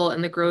digital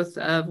and the growth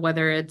of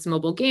whether it's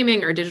mobile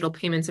gaming or digital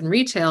payments and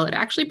retail, it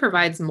actually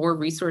provides more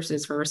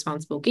resources for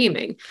responsible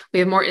gaming. We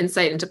have more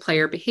insight into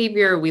player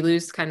behavior. We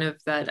lose kind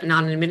of that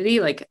anonymity.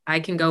 Like,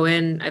 I can go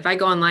in, if I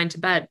go online to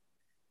bet,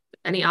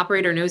 any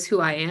operator knows who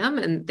I am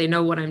and they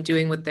know what I'm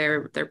doing with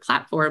their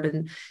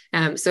platform.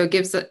 And so it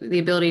gives the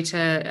ability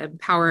to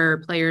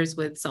empower players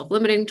with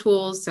self-limiting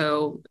tools.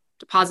 So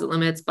deposit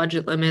limits,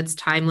 budget limits,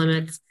 time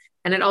limits.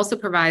 And it also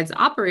provides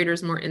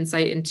operators more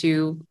insight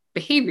into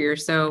behavior.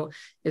 So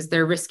is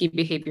there risky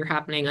behavior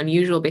happening,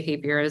 unusual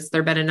behavior? Has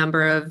there been a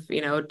number of,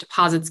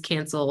 deposits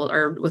canceled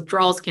or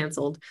withdrawals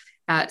canceled?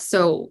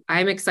 So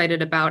I'm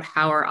excited about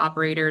how our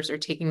operators are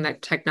taking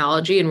that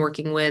technology and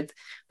working with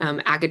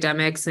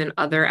academics and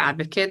other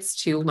advocates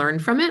to learn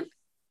from it.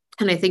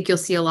 And I think you'll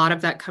see a lot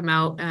of that come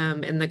out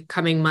in the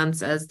coming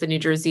months as the New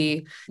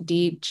Jersey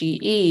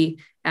DGE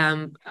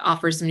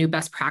offers some new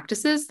best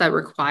practices that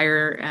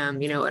require, an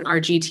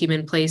RG team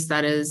in place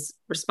that is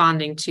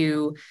responding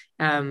to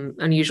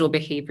unusual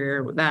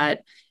behavior,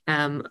 that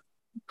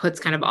puts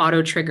kind of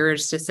auto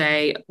triggers to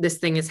say, this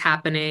thing is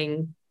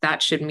happening.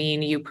 That should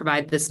mean you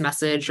provide this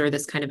message or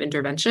this kind of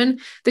intervention.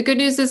 The good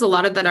news is a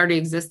lot of that already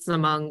exists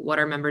among what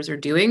our members are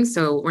doing.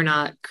 So we're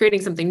not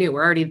creating something new.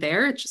 We're already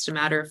there. It's just a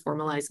matter of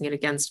formalizing it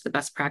against the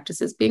best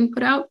practices being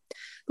put out.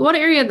 The one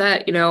area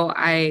that,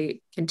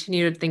 I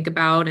continue to think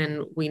about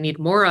and we need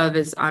more of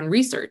is on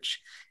research.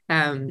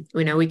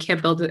 We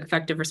can't build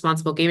effective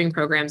responsible gaming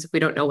programs if we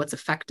don't know what's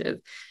effective.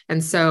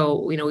 And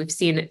so, we've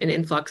seen an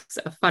influx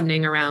of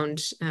funding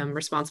around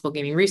responsible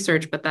gaming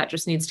research, but that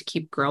just needs to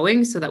keep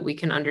growing so that we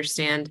can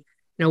understand,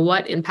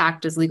 what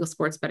impact does legal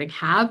sports betting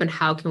have and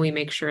how can we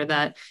make sure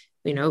that,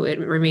 it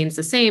remains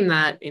the same,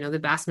 that, the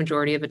vast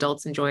majority of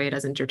adults enjoy it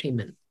as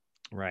entertainment.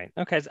 Right.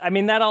 Okay. I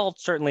mean, that all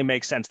certainly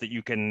makes sense that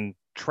you can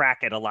track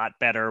it a lot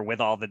better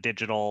with all the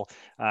digital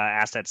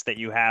assets that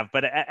you have.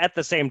 But at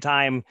the same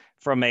time,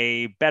 from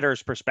a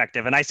bettor's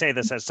perspective, and I say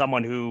this as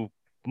someone who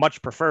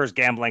much prefers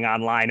gambling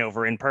online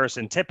over in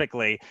person,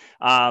 typically,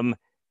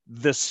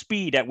 the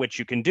speed at which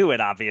you can do it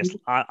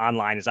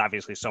online is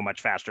obviously so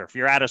much faster. If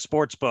you're at a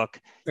sports book,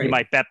 right, you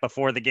might bet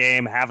before the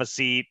game, have a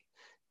seat.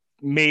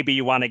 Maybe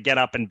you want to get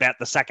up and bet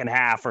the second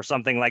half or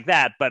something like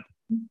that. But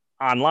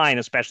online,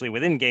 especially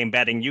with in-game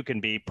betting, you can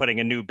be putting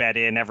a new bet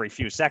in every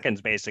few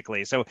seconds,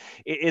 basically. So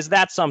is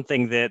that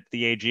something that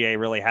the AGA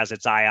really has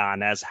its eye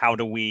on, as how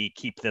do we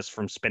keep this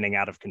from spinning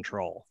out of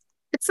control?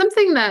 It's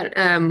something that,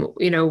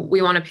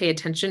 we want to pay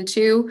attention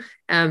to.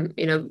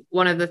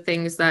 One of the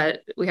things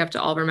that we have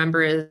to all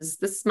remember is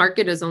this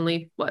market is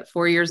only,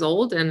 4 years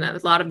old, and a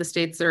lot of the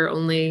states are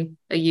only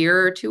a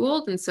year or two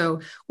old. And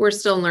so we're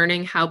still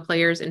learning how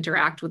players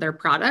interact with our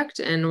product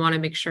and want to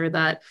make sure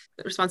that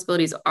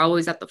responsibility is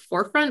always at the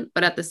forefront.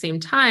 But at the same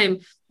time,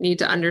 we need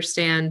to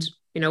understand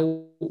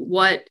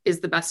what is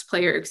the best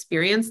player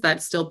experience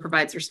that still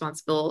provides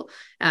responsible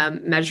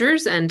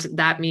measures. And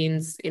that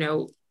means,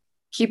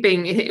 we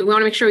want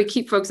to make sure we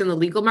keep folks in the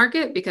legal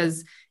market,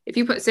 because if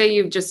you say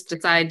you just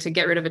decide to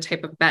get rid of a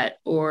type of bet,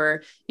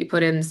 or you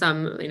put in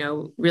some,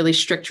 really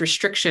strict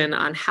restriction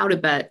on how to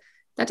bet,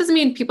 that doesn't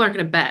mean people aren't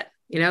going to bet.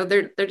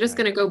 They're just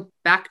going to go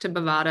back to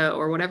Bovada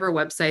or whatever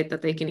website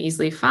that they can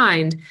easily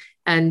find.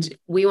 And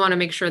we want to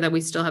make sure that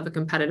we still have a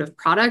competitive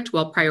product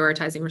while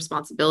prioritizing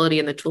responsibility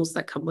and the tools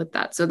that come with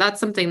that. So that's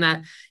something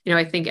that,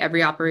 I think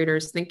every operator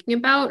is thinking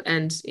about,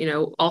 and,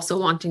 also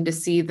wanting to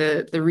see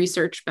the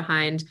research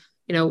behind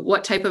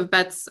what type of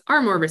bets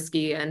are more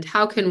risky and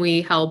how can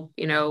we help,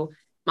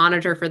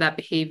 monitor for that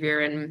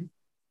behavior and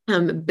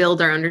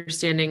build our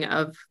understanding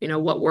of,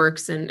 what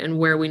works and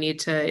where we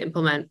need to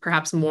implement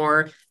perhaps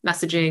more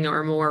messaging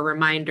or more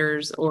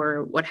reminders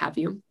or what have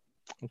you.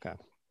 Okay.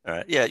 All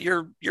right. Yeah.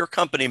 Your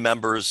company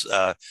members,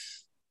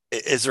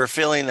 is there a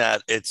feeling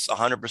that it's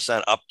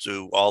 100% up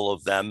to all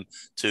of them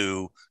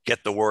to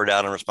get the word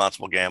out on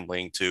responsible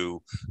gambling,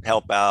 to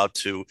help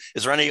out,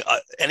 is there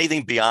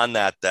anything beyond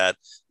that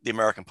the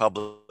American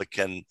public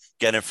can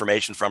get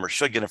information from or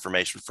should get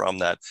information from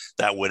that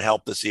would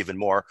help this even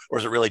more? Or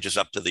is it really just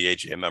up to the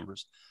AGA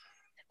members?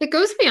 It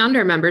goes beyond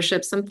our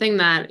membership, something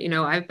that,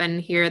 I've been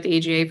here at the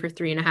AGA for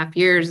 3.5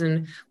 years.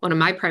 And one of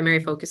my primary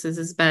focuses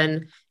has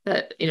been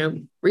that,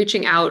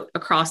 reaching out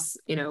across,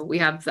 we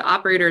have the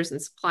operators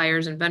and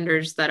suppliers and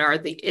vendors that are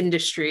the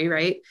industry,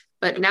 right?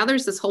 But now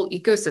there's this whole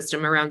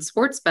ecosystem around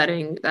sports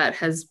betting that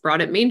has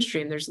brought it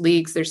mainstream. There's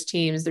leagues, there's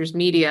teams, there's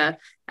media.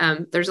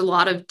 There's a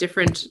lot of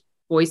different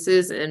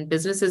voices and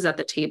businesses at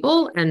the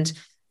table. And,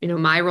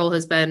 my role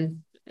has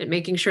been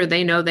making sure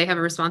they know they have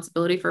a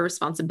responsibility for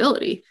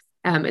responsibility.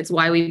 It's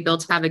why we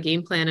built Have a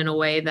Game Plan in a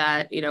way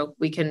that,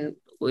 we can,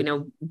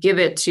 give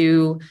it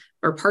to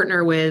or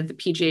partner with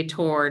PGA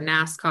Tour,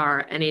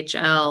 NASCAR,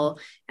 NHL,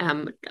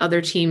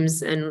 other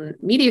teams and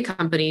media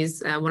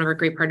companies. One of our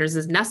great partners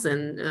is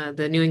Nesson,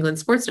 the New England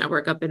Sports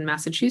Network up in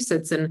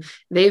Massachusetts. And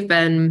they've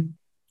been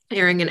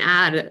airing an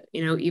ad,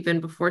 even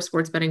before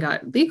sports betting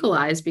got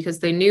legalized, because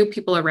they knew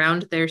people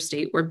around their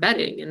state were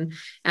betting.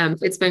 And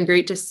it's been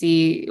great to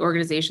see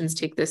organizations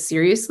take this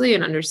seriously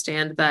and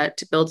understand that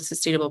to build a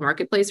sustainable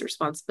marketplace,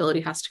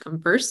 responsibility has to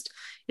come first.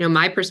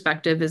 My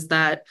perspective is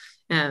that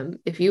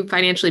if you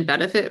financially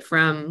benefit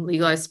from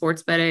legalized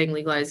sports betting,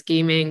 legalized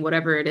gaming,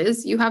 whatever it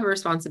is, you have a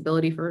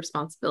responsibility for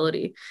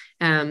responsibility.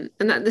 And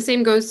that the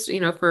same goes,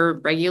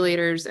 for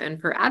regulators and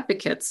for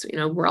advocates.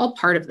 We're all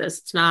part of this.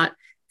 It's not,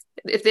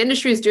 if the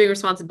industry is doing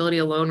responsibility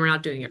alone, we're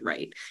not doing it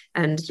right.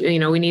 And, we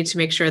need to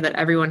make sure that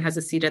everyone has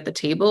a seat at the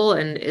table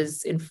and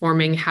is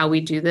informing how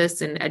we do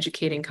this and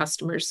educating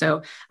customers.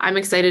 So I'm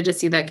excited to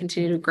see that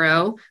continue to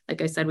grow.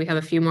 Like I said, we have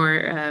a few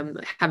more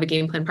Have a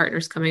Game Plan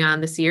partners coming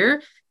on this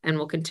year, and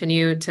we'll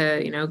continue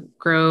to,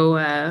 grow,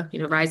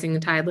 rising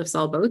tide lifts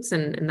all boats.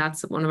 And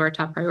that's one of our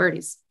top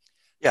priorities.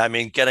 Yeah, I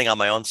mean, getting on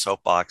my own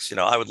soapbox,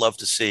 I would love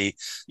to see,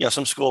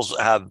 some schools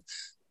have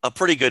a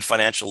pretty good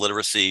financial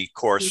literacy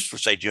course for,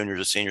 say, juniors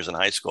or seniors in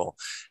high school.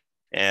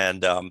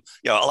 And, a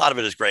lot of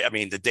it is great. I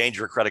mean, the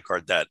danger of credit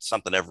card debt,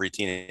 something every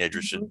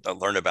teenager should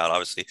learn about,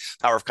 obviously.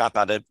 Power of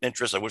compound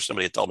interest. I wish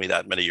somebody had told me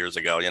that many years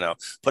ago,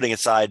 putting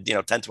aside,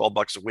 10, 12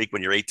 bucks a week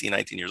when you're 18,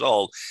 19 years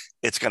old,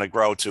 it's going to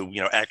grow to,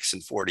 X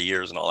in 40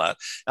 years and all that.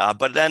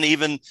 But then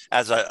even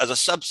as a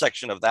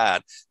subsection of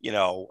that,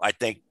 I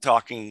think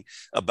talking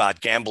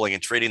about gambling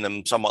and treating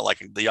them somewhat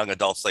like the young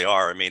adults they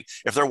are. I mean,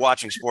 if they're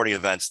watching sporting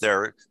events,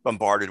 they're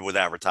bombarded with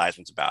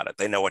advertisements about it.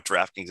 They know what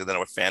DraftKings is, they know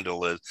what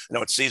FanDuel is, they know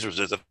what Caesars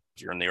is. If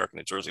you're in New York and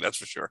New Jersey, that's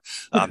for sure.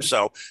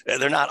 So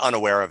they're not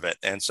unaware of it.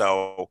 And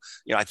so,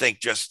 I think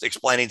just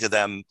explaining to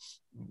them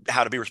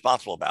how to be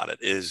responsible about it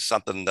is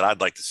something that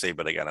I'd like to see.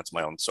 But again, that's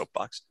my own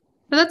soapbox.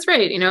 But that's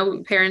right.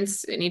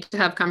 Parents need to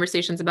have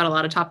conversations about a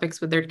lot of topics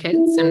with their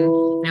kids.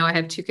 And I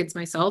have 2 kids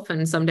myself,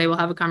 and someday we'll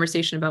have a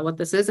conversation about what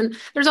this is. And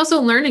there's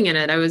also learning in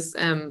it.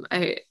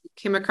 I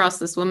came across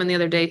this woman the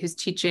other day who's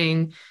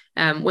teaching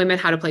women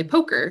how to play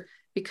poker,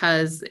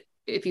 because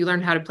if you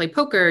learn how to play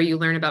poker, you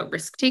learn about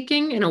risk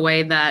taking in a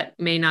way that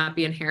may not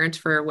be inherent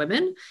for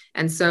women.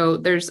 And so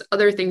there's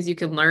other things you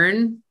can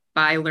learn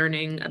by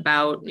learning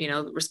about,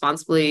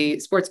 responsibly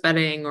sports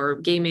betting or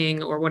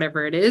gaming or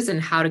whatever it is, and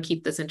how to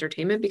keep this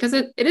entertainment, because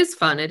it is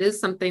fun. It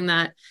is something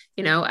that,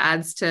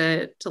 adds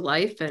to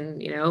life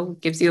and,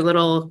 gives you a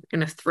little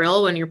kind of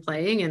thrill when you're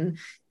playing.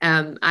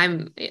 And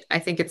I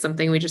think it's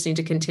something we just need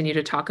to continue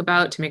to talk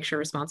about to make sure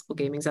responsible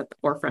gaming is at the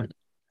forefront.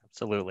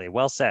 Absolutely.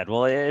 Well said.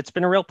 Well, it's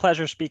been a real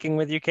pleasure speaking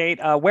with you, Cait.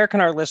 Where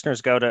can our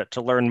listeners go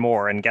to learn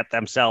more and get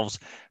themselves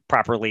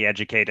properly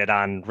educated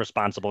on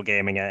responsible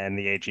gaming and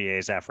the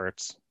AGA's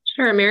efforts?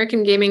 Sure.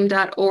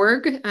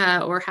 AmericanGaming.org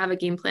or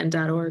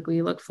haveagameplan.org.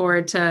 We look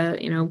forward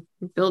to,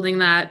 building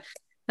that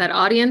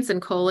audience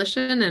and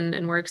coalition,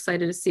 and we're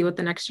excited to see what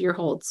the next year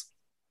holds.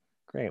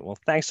 Great. Well,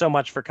 thanks so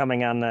much for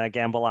coming on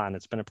Gamble On.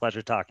 It's been a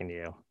pleasure talking to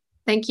you.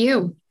 Thank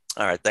you.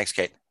 All right. Thanks,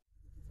 Cait.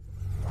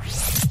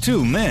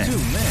 2 men.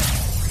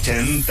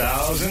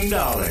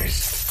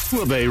 $10,000.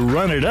 Will they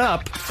run it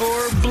up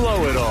or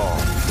blow it all?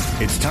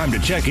 It's time to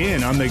check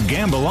in on the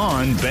Gamble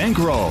On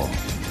bankroll.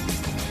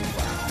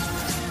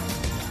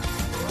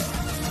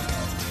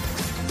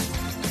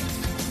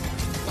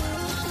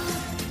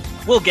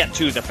 We'll get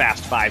to the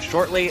Fast Five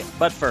shortly,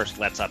 but first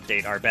let's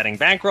update our betting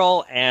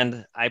bankroll.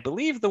 And I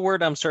believe the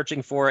word I'm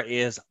searching for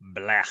is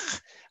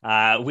blech.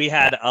 We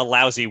had a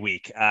lousy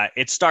week.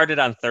 It started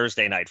on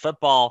Thursday Night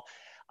Football.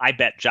 I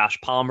bet Josh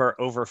Palmer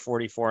over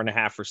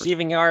 44.5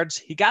 receiving yards.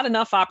 He got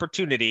enough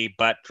opportunity,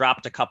 but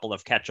dropped a couple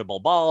of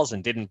catchable balls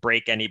and didn't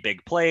break any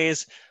big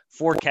plays.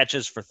 4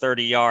 catches for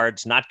 30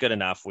 yards. Not good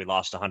enough. We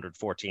lost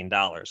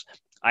 $114.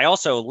 I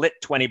also lit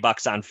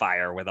 $20 on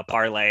fire with a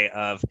parlay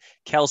of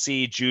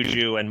Kelsey,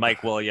 Juju, and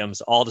Mike Williams,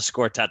 all to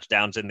score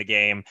touchdowns in the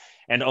game,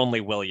 and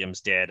only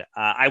Williams did.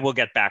 I will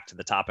get back to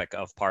the topic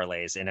of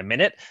parlays in a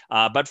minute.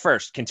 But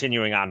first,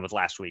 continuing on with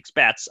last week's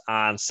bets.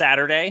 On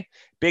Saturday,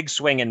 big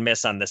swing and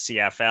miss on the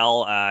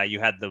CFL. You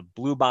had the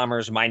Blue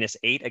Bombers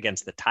 -8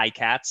 against the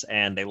Ticats,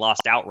 and they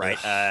lost outright.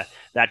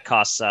 That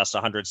costs us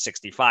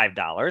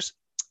 $165.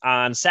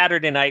 On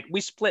Saturday night,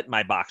 we split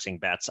my boxing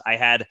bets. I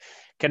had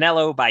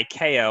Canelo by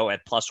KO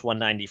at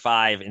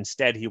 +195.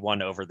 Instead, he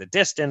won over the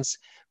distance,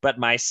 but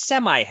my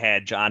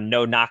semi-hedge on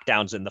no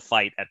knockdowns in the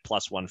fight at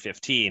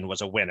 +115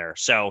 was a winner.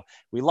 So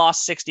we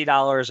lost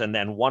 $60 and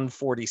then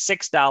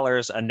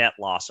 $146, a net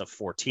loss of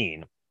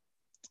 $14.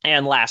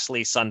 And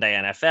lastly, Sunday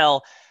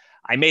NFL.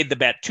 I made the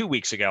bet 2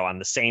 weeks ago on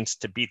the Saints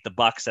to beat the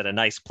Bucks at a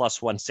nice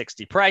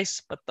 +160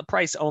 price, but the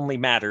price only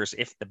matters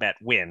if the bet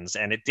wins,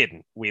 and it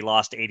didn't. We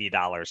lost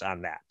 $80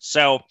 on that.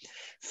 So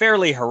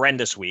fairly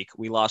horrendous week.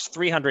 We lost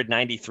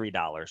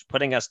 $393,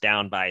 putting us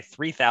down by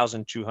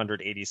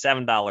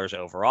 $3,287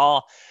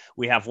 overall.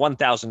 We have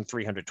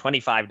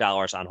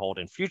 $1,325 on hold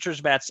in futures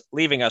bets,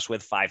 leaving us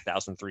with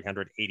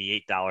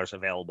 $5,388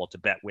 available to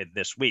bet with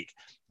this week.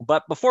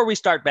 But before we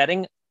start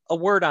betting, a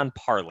word on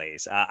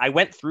parlays. I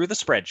went through the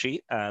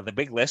spreadsheet, the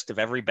big list of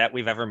every bet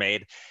we've ever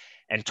made,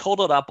 and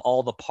totaled up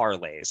all the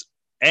parlays.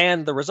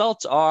 And the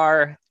results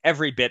are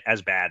every bit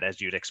as bad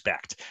as you'd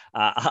expect.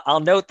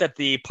 I'll note that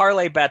the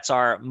parlay bets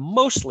are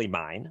mostly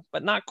mine,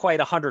 but not quite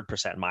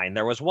 100% mine.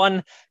 There was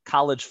one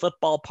college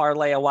football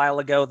parlay a while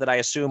ago that I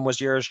assume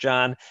was yours,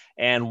 John,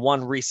 and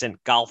one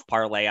recent golf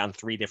parlay on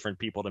 3 different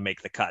people to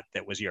make the cut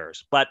that was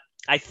yours. But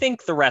I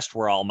think the rest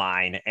were all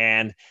mine.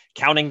 And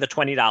counting the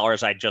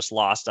 $20 I just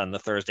lost on the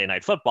Thursday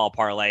Night Football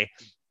parlay,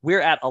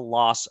 we're at a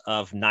loss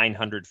of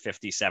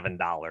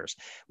 $957,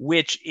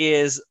 which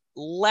is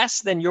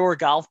less than your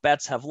golf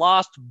bets have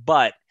lost,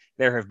 but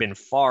there have been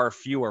far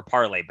fewer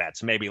parlay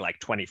bets, maybe like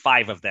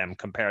 25 of them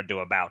compared to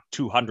about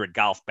 200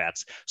 golf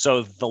bets.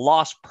 So the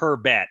loss per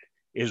bet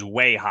is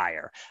way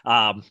higher.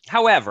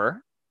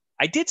 However,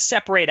 I did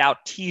separate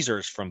out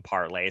teasers from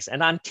parlays,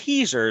 and on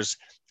teasers,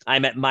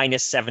 I'm at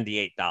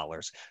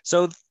 -$78.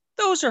 So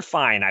those are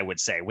fine, I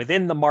would say,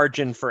 within the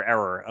margin for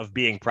error of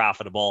being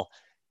profitable.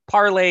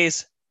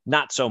 Parlays,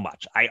 not so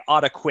much. I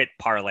ought to quit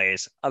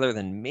parlays other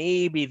than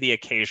maybe the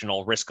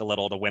occasional risk a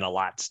little to win a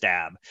lot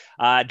stab.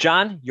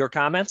 John, your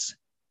comments?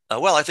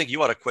 Well, I think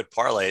you ought to quit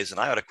parlays and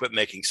I ought to quit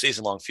making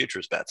season-long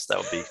futures bets. That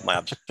would be my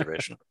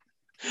observation.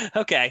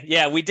 Okay.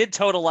 Yeah, we did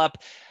total up.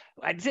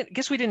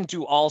 Guess we didn't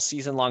do all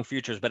season long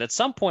futures, but at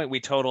some point we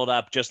totaled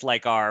up just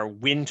like our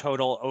win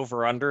total over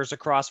unders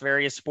across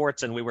various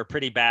sports, and we were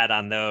pretty bad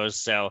on those.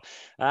 So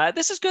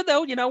this is good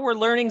though. We're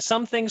learning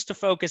some things to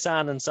focus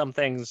on and some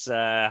things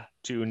to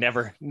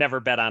never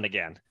bet on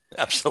again.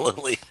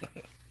 Absolutely.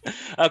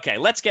 Okay,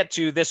 let's get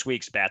to this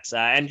week's bets.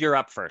 And you're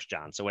up first,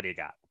 John. So what do you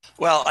got?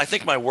 Well, I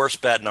think my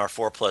worst bet in our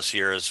 4+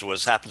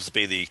 years happens to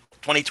be the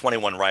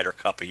 2021 Ryder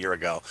Cup a year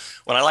ago,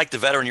 when I liked the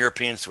veteran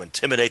Europeans to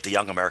intimidate the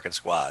young American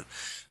squad.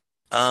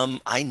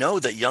 I know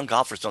that young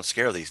golfers don't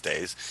scare these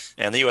days,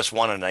 and the U.S.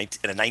 won in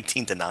a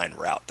 19-9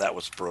 rout. That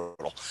was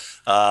brutal.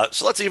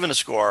 So let's even the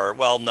score.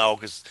 Well, no,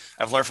 because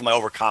I've learned from my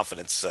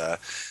overconfidence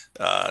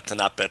to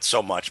not bet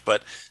so much.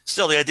 But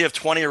still, the idea of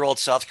 20-year-old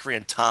South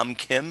Korean Tom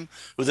Kim,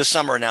 who this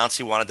summer announced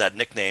he wanted that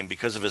nickname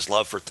because of his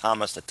love for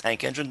Thomas the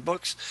Tank Engine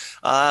books,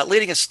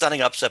 leading a stunning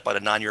upset by the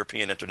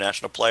non-European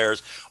international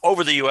players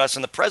over the U.S.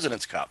 in the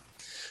President's Cup.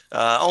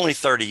 Only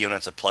 30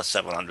 units at plus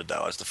 700,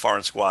 though, as the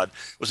foreign squad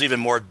was even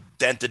more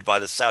dented by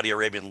the Saudi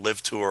Arabian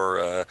Live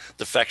Tour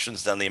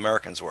defections than the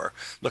Americans were.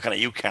 Looking at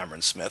you,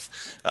 Cameron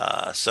Smith.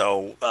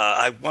 So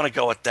I want to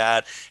go with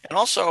that. And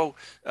also,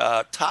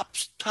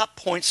 top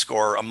point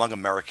scorer among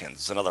Americans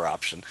is another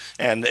option.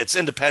 And it's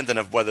independent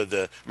of whether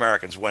the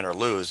Americans win or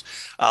lose.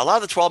 A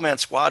lot of the 12-man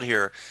squad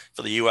here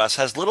for the U.S.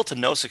 has little to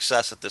no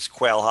success at this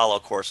Quail Hollow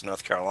course in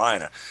North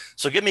Carolina.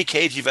 So give me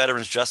KG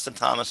veterans Justin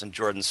Thomas and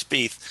Jordan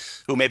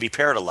Spieth, who may be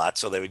paired a lot,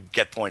 so they would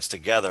get points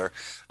together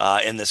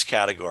in this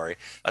category.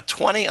 A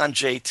 20 on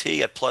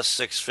JT at plus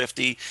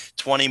 650,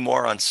 20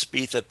 more on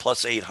Spieth at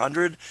plus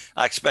 800.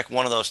 I expect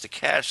one of those to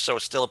cash, so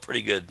it's still a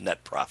pretty good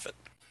net profit.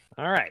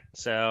 All right.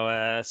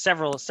 So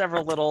several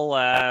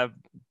little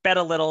bet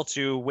a little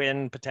to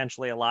win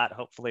potentially a lot.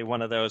 Hopefully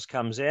one of those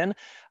comes in.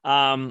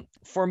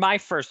 For my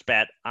first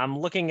bet, I'm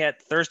looking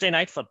at Thursday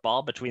night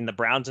football between the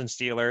Browns and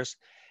Steelers.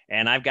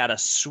 And I've got a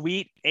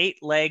sweet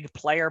 8-leg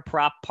player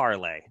prop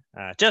parlay.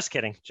 Just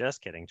kidding, John.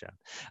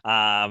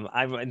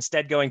 I'm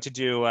instead going to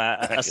do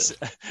a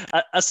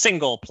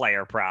single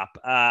player prop.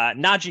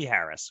 Najee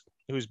Harris,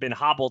 who's been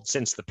hobbled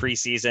since the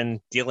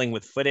preseason, dealing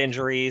with foot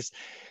injuries.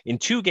 In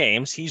 2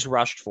 games, he's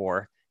rushed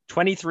for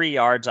 23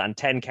 yards on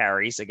 10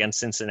 carries against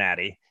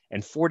Cincinnati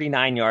and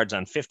 49 yards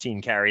on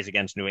 15 carries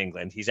against New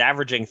England. He's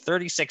averaging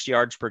 36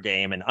 yards per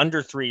game and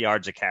under 3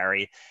 yards a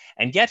carry.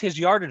 And yet his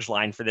yardage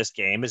line for this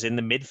game is in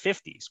the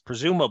mid-50s,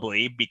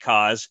 presumably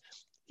because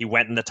he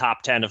went in the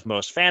top 10 of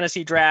most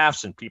fantasy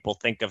drafts, and people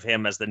think of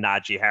him as the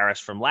Najee Harris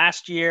from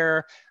last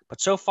year.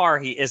 But so far,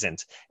 he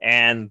isn't.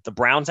 And the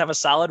Browns have a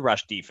solid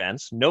rush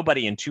defense.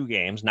 Nobody in 2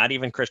 games, not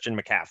even Christian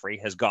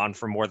McCaffrey, has gone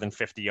for more than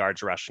 50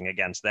 yards rushing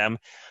against them.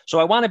 So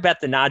I want to bet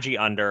the Najee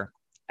under.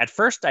 At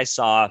first, I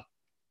saw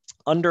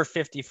under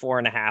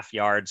 54.5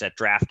 yards at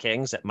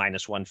DraftKings at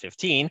minus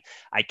 115.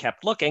 I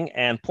kept looking,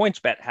 and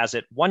PointsBet has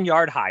it 1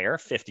 yard higher,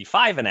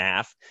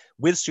 55.5,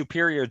 with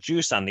superior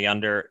juice on the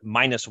under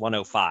minus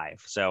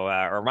 105. So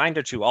a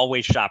reminder to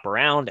always shop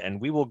around,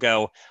 and we will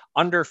go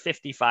under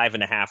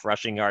 55.5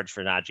 rushing yards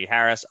for Najee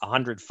Harris,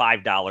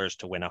 $105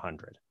 to win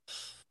 100.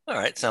 All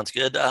right, sounds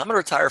good. I'm going to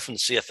retire from the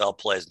CFL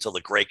plays until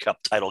the Grey Cup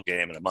title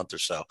game in a month or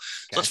so. Okay.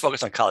 So let's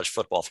focus on college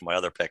football for my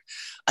other pick.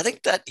 I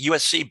think that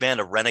USC band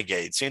of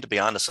renegades seem to be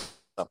onto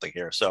something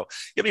here. So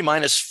give me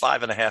minus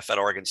 5.5 at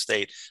Oregon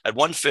State at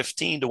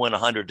 115 to win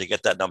 100 to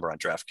get that number on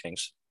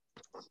DraftKings.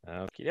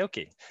 Okie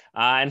dokie.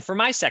 And for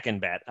my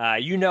second bet,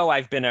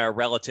 I've been a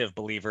relative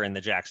believer in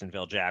the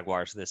Jacksonville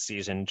Jaguars this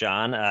season,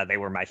 John. They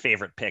were my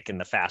favorite pick in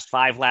the Fast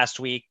Five last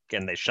week,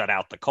 and they shut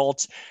out the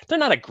Colts. They're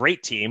not a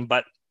great team,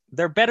 but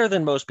they're better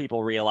than most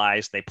people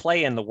realize. They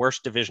play in the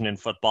worst division in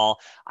football.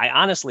 I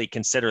honestly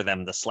consider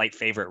them the slight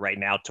favorite right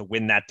now to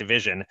win that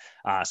division.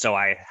 So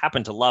I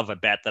happen to love a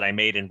bet that I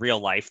made in real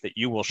life that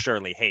you will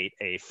surely hate,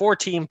 a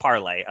 4-team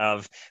parlay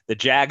of the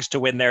Jags to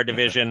win their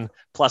division,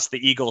 plus the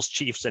Eagles,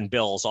 Chiefs, and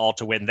Bills all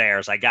to win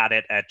theirs. I got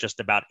it at just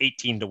about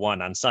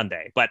 18-1 on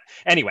Sunday. But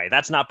anyway,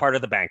 that's not part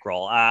of the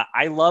bankroll.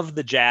 I love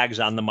the Jags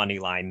on the money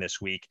line this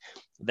week.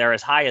 They're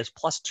as high as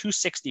plus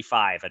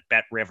 265 at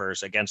Bet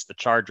Rivers against the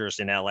Chargers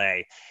in LA.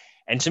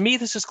 And to me,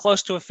 this is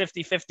close to a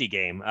 50-50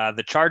 game.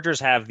 The Chargers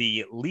have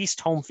the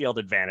least home field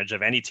advantage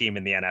of any team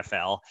in the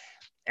NFL.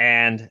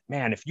 And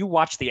man, if you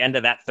watch the end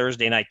of that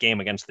Thursday night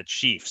game against the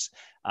Chiefs,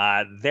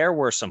 there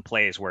were some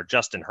plays where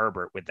Justin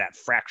Herbert with that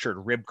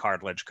fractured rib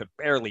cartilage could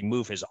barely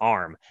move his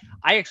arm.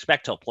 I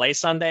expect he'll play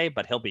Sunday,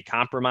 but he'll be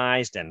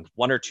compromised, and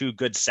 1 or 2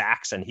 good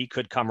sacks and he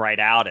could come right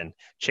out. And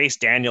Chase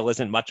Daniel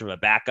isn't much of a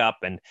backup.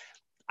 And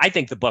I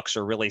think the books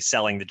are really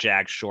selling the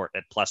Jags short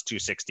at plus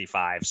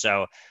 265.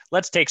 So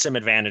let's take some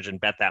advantage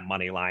and bet that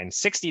money line.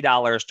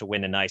 $60 to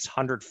win a nice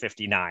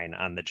 159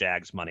 on the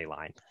Jags money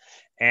line.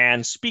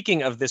 And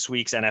speaking of this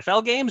week's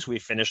NFL games, we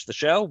finished the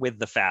show with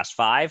the Fast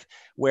Five,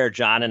 where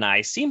John and I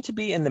seem to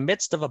be in the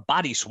midst of a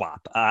body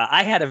swap.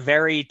 I had a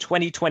very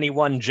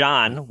 2021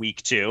 John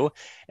week 2,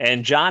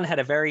 and John had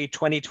a very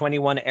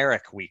 2021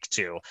 Eric week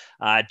 2.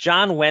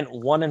 John went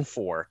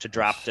 1-4 to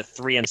drop to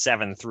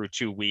 3-7 through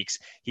 2 weeks.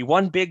 He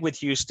won big with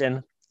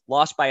Houston,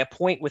 lost by a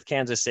point with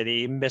Kansas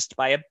City, missed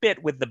by a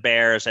bit with the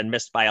Bears, and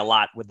missed by a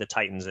lot with the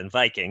Titans and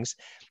Vikings.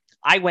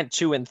 I went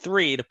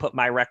 2-3 to put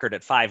my record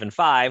at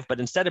 5-5, but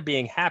instead of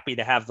being happy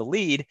to have the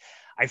lead,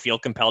 I feel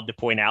compelled to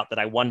point out that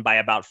I won by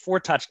about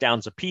 4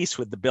 touchdowns apiece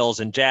with the Bills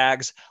and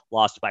Jags,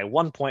 lost by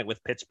 1 point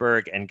with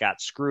Pittsburgh, and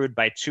got screwed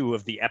by 2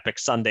 of the epic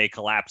Sunday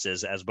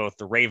collapses as both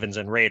the Ravens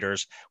and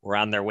Raiders were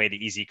on their way to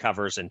easy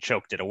covers and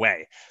choked it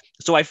away.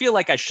 So I feel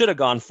like I should have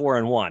gone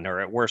 4-1,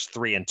 or at worst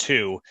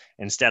 3-2.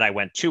 Instead, I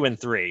went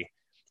 2-3.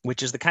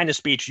 Which is the kind of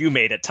speech you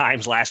made at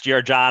times last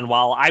year, John,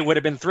 while I would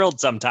have been thrilled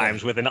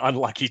sometimes with an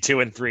unlucky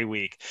 2-3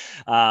 week.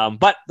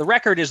 But the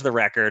record is the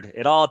record.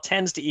 It all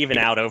tends to even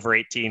out over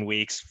 18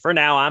 weeks. For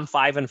now, I'm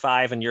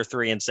 5-5 and you're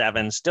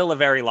 3-7. Still a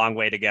very long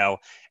way to go.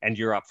 And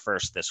you're up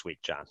first this week,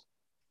 John.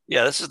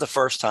 Yeah, this is the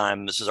first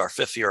time, this is our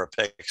 5th year of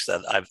picks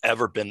that I've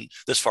ever been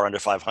this far under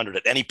 500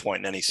 at any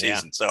point in any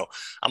season. Yeah. So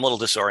I'm a little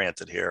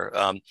disoriented here.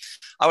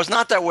 I was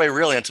not that way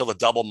really until the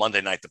double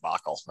Monday night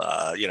debacle.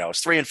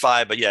 It's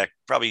 3-5, but yeah,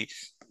 probably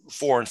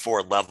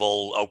 4-4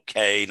 level.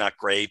 Okay. Not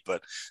great,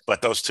 but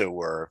those two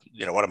were,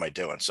 what am I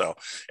doing? So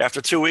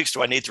after 2 weeks,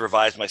 do I need to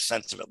revise my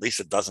sense of at least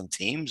a dozen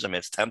teams? I mean,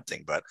 it's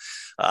tempting, but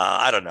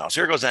I don't know.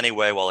 So here goes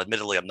anyway. Well,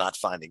 admittedly, I'm not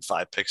finding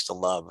 5 picks to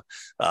love.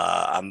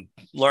 I'm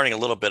learning a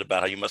little bit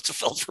about how you must have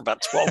felt for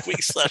about 12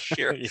 weeks last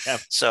year. Yeah.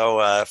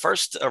 So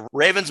first,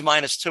 Ravens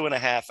minus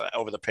 2.5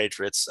 over the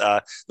Patriots.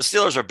 The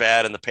Steelers are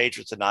bad, and the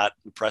Patriots did not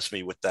impress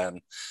me with them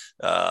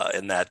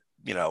in that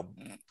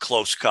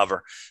close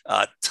cover.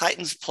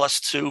 Titans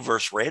 +2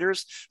 versus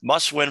Raiders,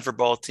 must win for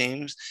both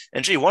teams.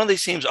 And gee, one of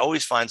these teams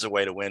always finds a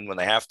way to win when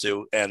they have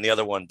to, and the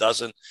other one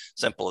doesn't.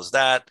 Simple as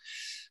that.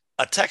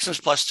 Texans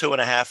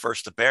 +2.5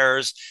 versus the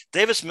Bears.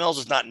 Davis Mills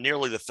is not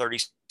nearly the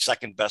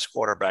 32nd best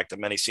quarterback that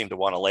many seem to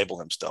want to label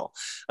him still.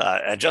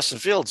 And Justin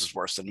Fields is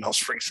worse than Mills,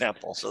 for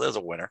example. So there's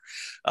a winner.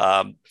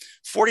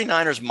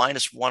 49ers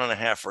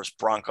 -1.5 versus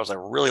Broncos. I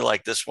really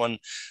like this one.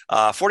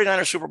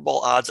 49ers Super Bowl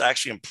odds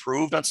actually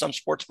improved on some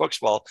sports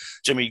books while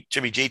Jimmy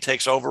G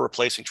takes over,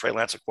 replacing Trey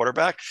Lance at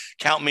quarterback.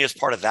 Count me as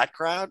part of that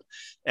crowd.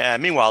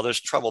 And meanwhile,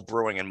 there's trouble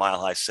brewing in Mile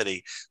High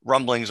City.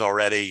 Rumblings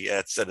already.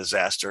 It's a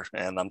disaster,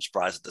 and I'm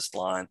surprised at this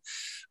line.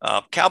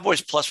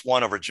 Cowboys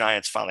 +1 over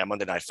Giants finally on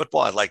Monday Night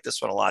Football. I like this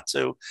one a lot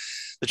too.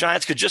 The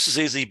Giants could just as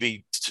easily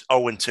be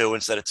 0-2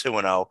 instead of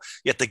 2-0,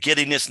 yet the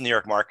giddiness in the New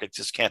York market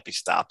just can't be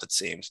stopped, it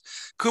seems.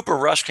 Cooper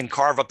Rush can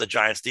carve up the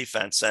Giants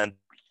defense, and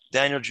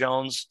Daniel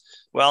Jones,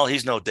 well,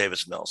 he's no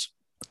Davis Mills.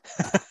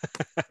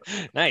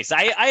 Nice.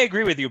 I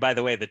agree with you, by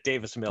the way, that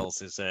Davis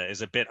Mills is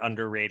a bit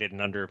underrated and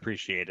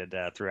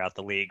underappreciated throughout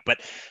the league.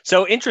 But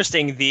so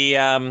interesting,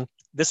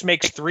 this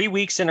makes 3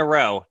 weeks in a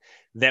row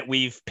that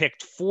we've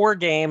picked 4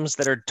 games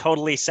that are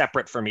totally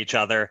separate from each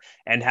other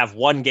and have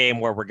 1 game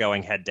where we're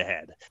going head to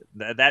head.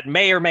 That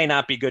may or may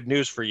not be good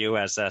news for you,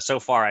 as so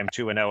far I'm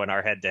 2-0 in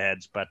our head to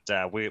heads, but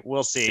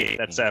we'll see.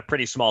 That's a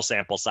pretty small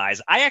sample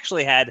size. I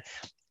actually had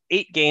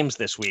 8 games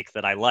this week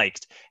that I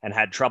liked and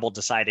had trouble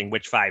deciding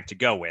which 5 to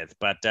go with,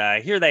 but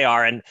here they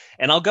are. And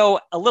I'll go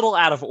a little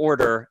out of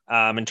order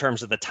in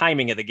terms of the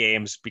timing of the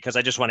games, because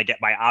I just want to get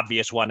my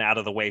obvious one out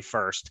of the way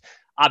first.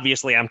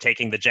 Obviously, I'm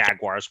taking the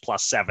Jaguars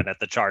 +7 at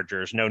the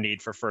Chargers. No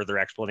need for further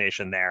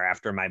explanation there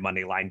after my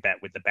money line bet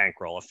with the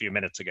bankroll a few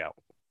minutes ago.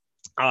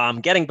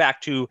 Getting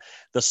back to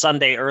the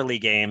Sunday early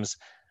games,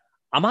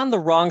 I'm on the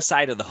wrong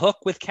side of the hook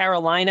with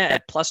Carolina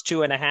at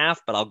 +2.5,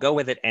 but I'll go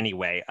with it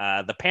anyway.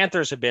 The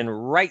Panthers have been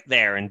right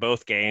there in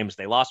both games.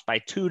 They lost by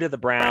 2 to the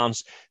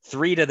Browns,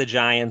 3 to the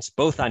Giants,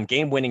 both on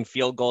game-winning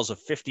field goals of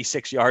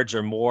 56 yards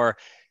or more.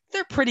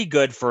 They're pretty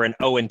good for an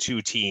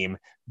 0-2 team,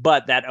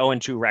 but that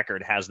 0-2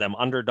 record has them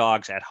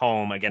underdogs at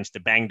home against a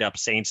banged-up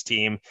Saints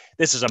team.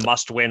 This is a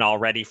must-win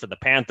already for the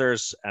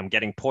Panthers. I'm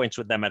getting points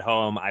with them at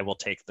home. I will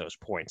take those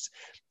points.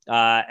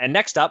 And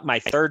next up, my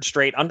 3rd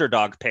straight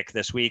underdog pick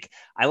this week.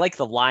 I like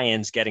the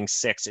Lions getting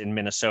 6 in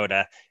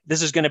Minnesota.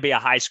 This is going to be a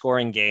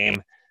high-scoring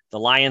game. The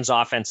Lions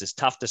offense is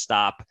tough to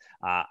stop.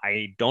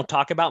 I don't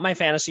talk about my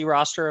fantasy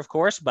roster, of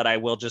course, but I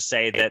will just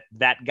say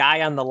that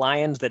guy on the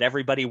Lions that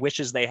everybody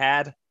wishes they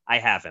had, I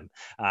have him.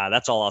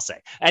 That's all I'll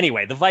say.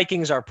 Anyway, the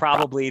Vikings are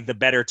probably the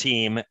better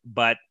team,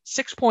 but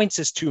 6 points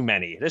is too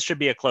many. This should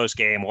be a close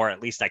game, or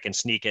at least I can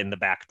sneak in the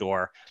back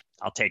door.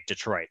 I'll take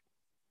Detroit.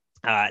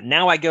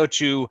 Now I go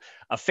to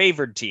a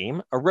favored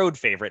team, a road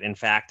favorite, in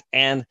fact,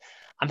 and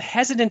I'm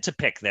hesitant to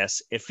pick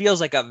this. It feels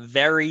like a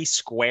very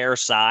square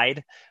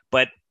side,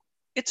 but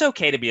it's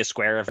okay to be a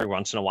square every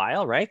once in a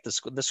while, right?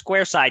 The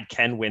square side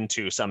can win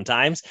too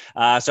sometimes.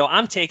 So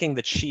I'm taking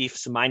the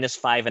Chiefs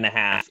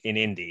 -5.5 in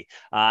Indy.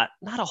 Not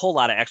a whole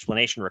lot of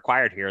explanation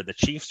required here. The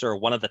Chiefs are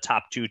one of the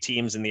top 2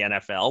 teams in the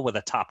NFL with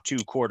a top 2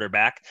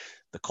 quarterback.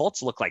 The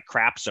Colts look like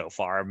crap so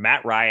far.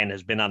 Matt Ryan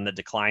has been on the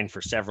decline for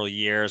several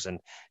years, and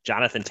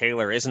Jonathan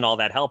Taylor isn't all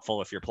that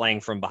helpful if you're playing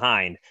from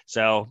behind.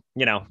 So,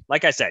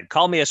 like I said,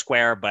 call me a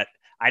square, but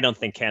I don't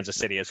think Kansas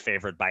City is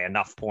favored by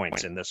enough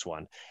points in this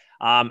one.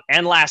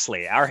 And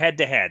lastly, our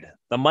head-to-head,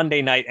 the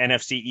Monday night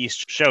NFC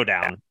East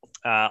showdown.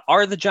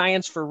 Are the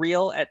Giants for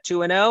real at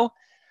 2-0?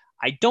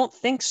 I don't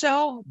think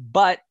so,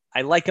 but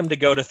I like them to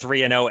go to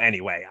 3-0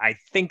 anyway. I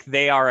think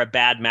they are a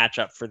bad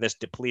matchup for this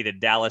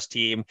depleted Dallas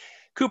team.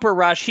 Cooper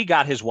Rush, he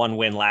got his 1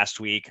 win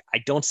last week. I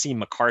don't see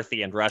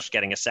McCarthy and Rush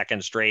getting a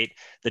second straight.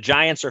 The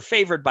Giants are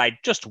favored by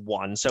just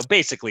 1. So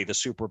basically the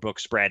Superbook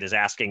spread is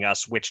asking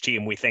us which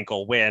team we think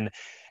will win.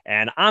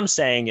 And I'm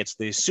saying it's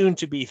the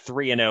soon-to-be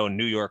 3-0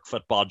 New York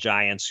Football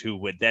Giants, who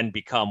would then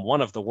become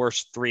one of the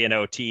worst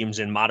 3-0 teams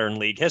in modern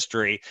league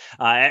history.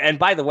 And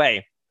by the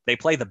way, they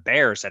play the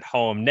Bears at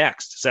home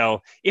next.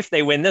 So if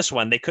they win this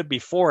one, they could be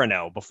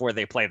 4-0 before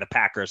they play the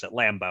Packers at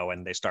Lambeau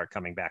and they start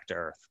coming back to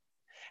earth.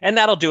 And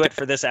that'll do it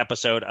for this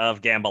episode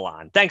of Gamble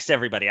On. Thanks to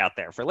everybody out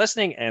there for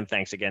listening, and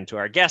thanks again to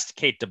our guest,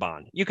 Cait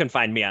DeBaun. You can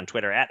find me on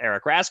Twitter at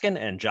Eric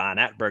Raskin and John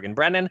at Bergen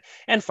Brennan,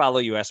 and follow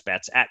US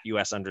Bets at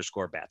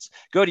US_bets.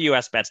 Go to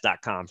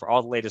usbets.com for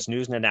all the latest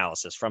news and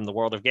analysis from the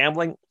world of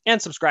gambling,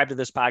 and subscribe to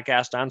this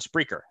podcast on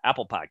Spreaker,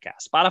 Apple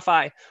Podcasts,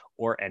 Spotify,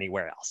 or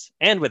anywhere else.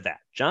 And with that,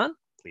 John,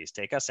 please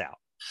take us out.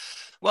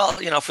 Well,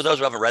 for those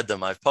who haven't read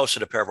them, I've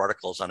posted a pair of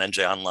articles on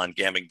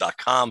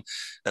njonlinegambling.com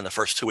in the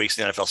first 2 weeks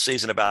of the NFL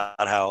season about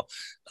how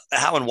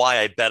and why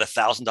I bet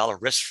 $1,000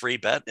 risk-free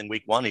bet in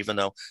week 1, even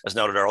though, as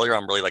noted earlier,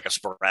 I'm really like a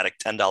sporadic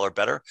 $10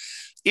 bettor.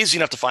 Easy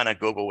enough to find on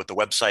Google with the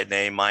website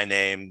name, my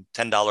name,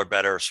 $10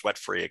 bettor,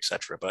 sweat-free,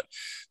 etc. But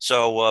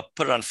so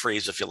put it on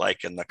freeze if you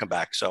like and come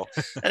back. So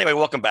anyway,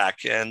 welcome back.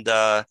 And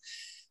I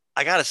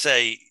got to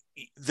say,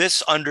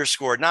 this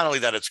underscored not only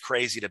that it's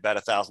crazy to bet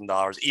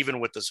 $1,000, even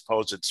with the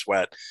supposed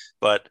sweat,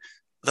 but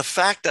the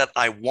fact that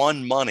I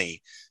won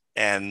money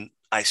and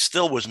I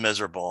still was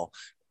miserable,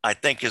 I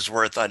think is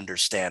worth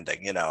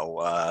understanding.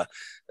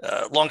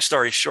 Long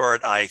story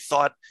short, I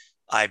thought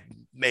I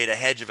made a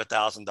hedge of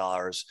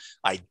 $1,000.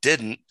 I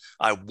didn't.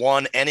 I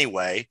won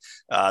anyway.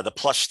 The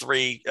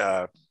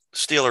 +3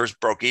 Steelers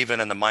broke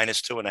even and the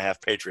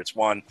 -2.5 Patriots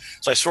won.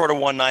 So I sort of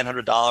won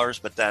 $900,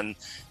 but then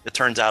it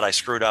turns out I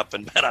screwed up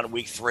and bet on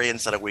week 3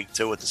 instead of week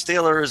 2 with the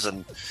Steelers,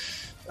 and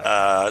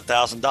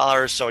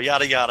 $1,000. So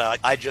yada, yada.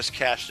 I just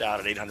cashed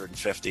out at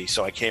 $850.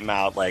 So I came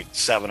out like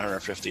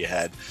 $750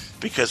 ahead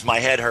because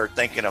my head hurt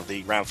thinking of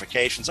the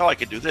ramifications. Oh, I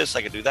could do this,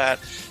 I could do that.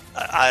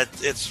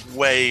 It's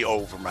way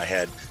over my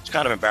head. It's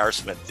kind of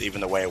embarrassment, even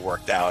the way it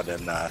worked out.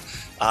 And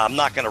I'm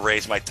not going to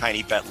raise my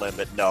tiny bet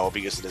limit, no,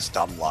 because of this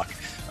dumb luck.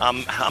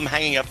 I'm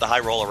hanging up the high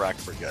roller rack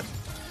for good.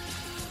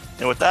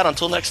 And with that,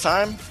 until next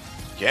time,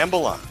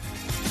 gamble on.